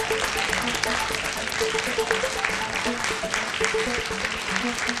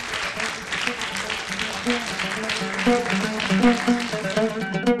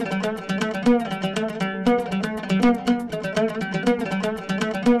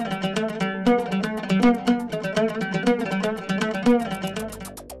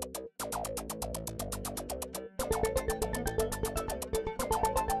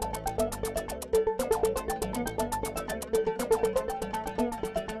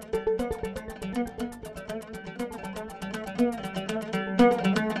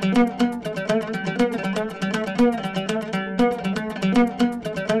 Thank you.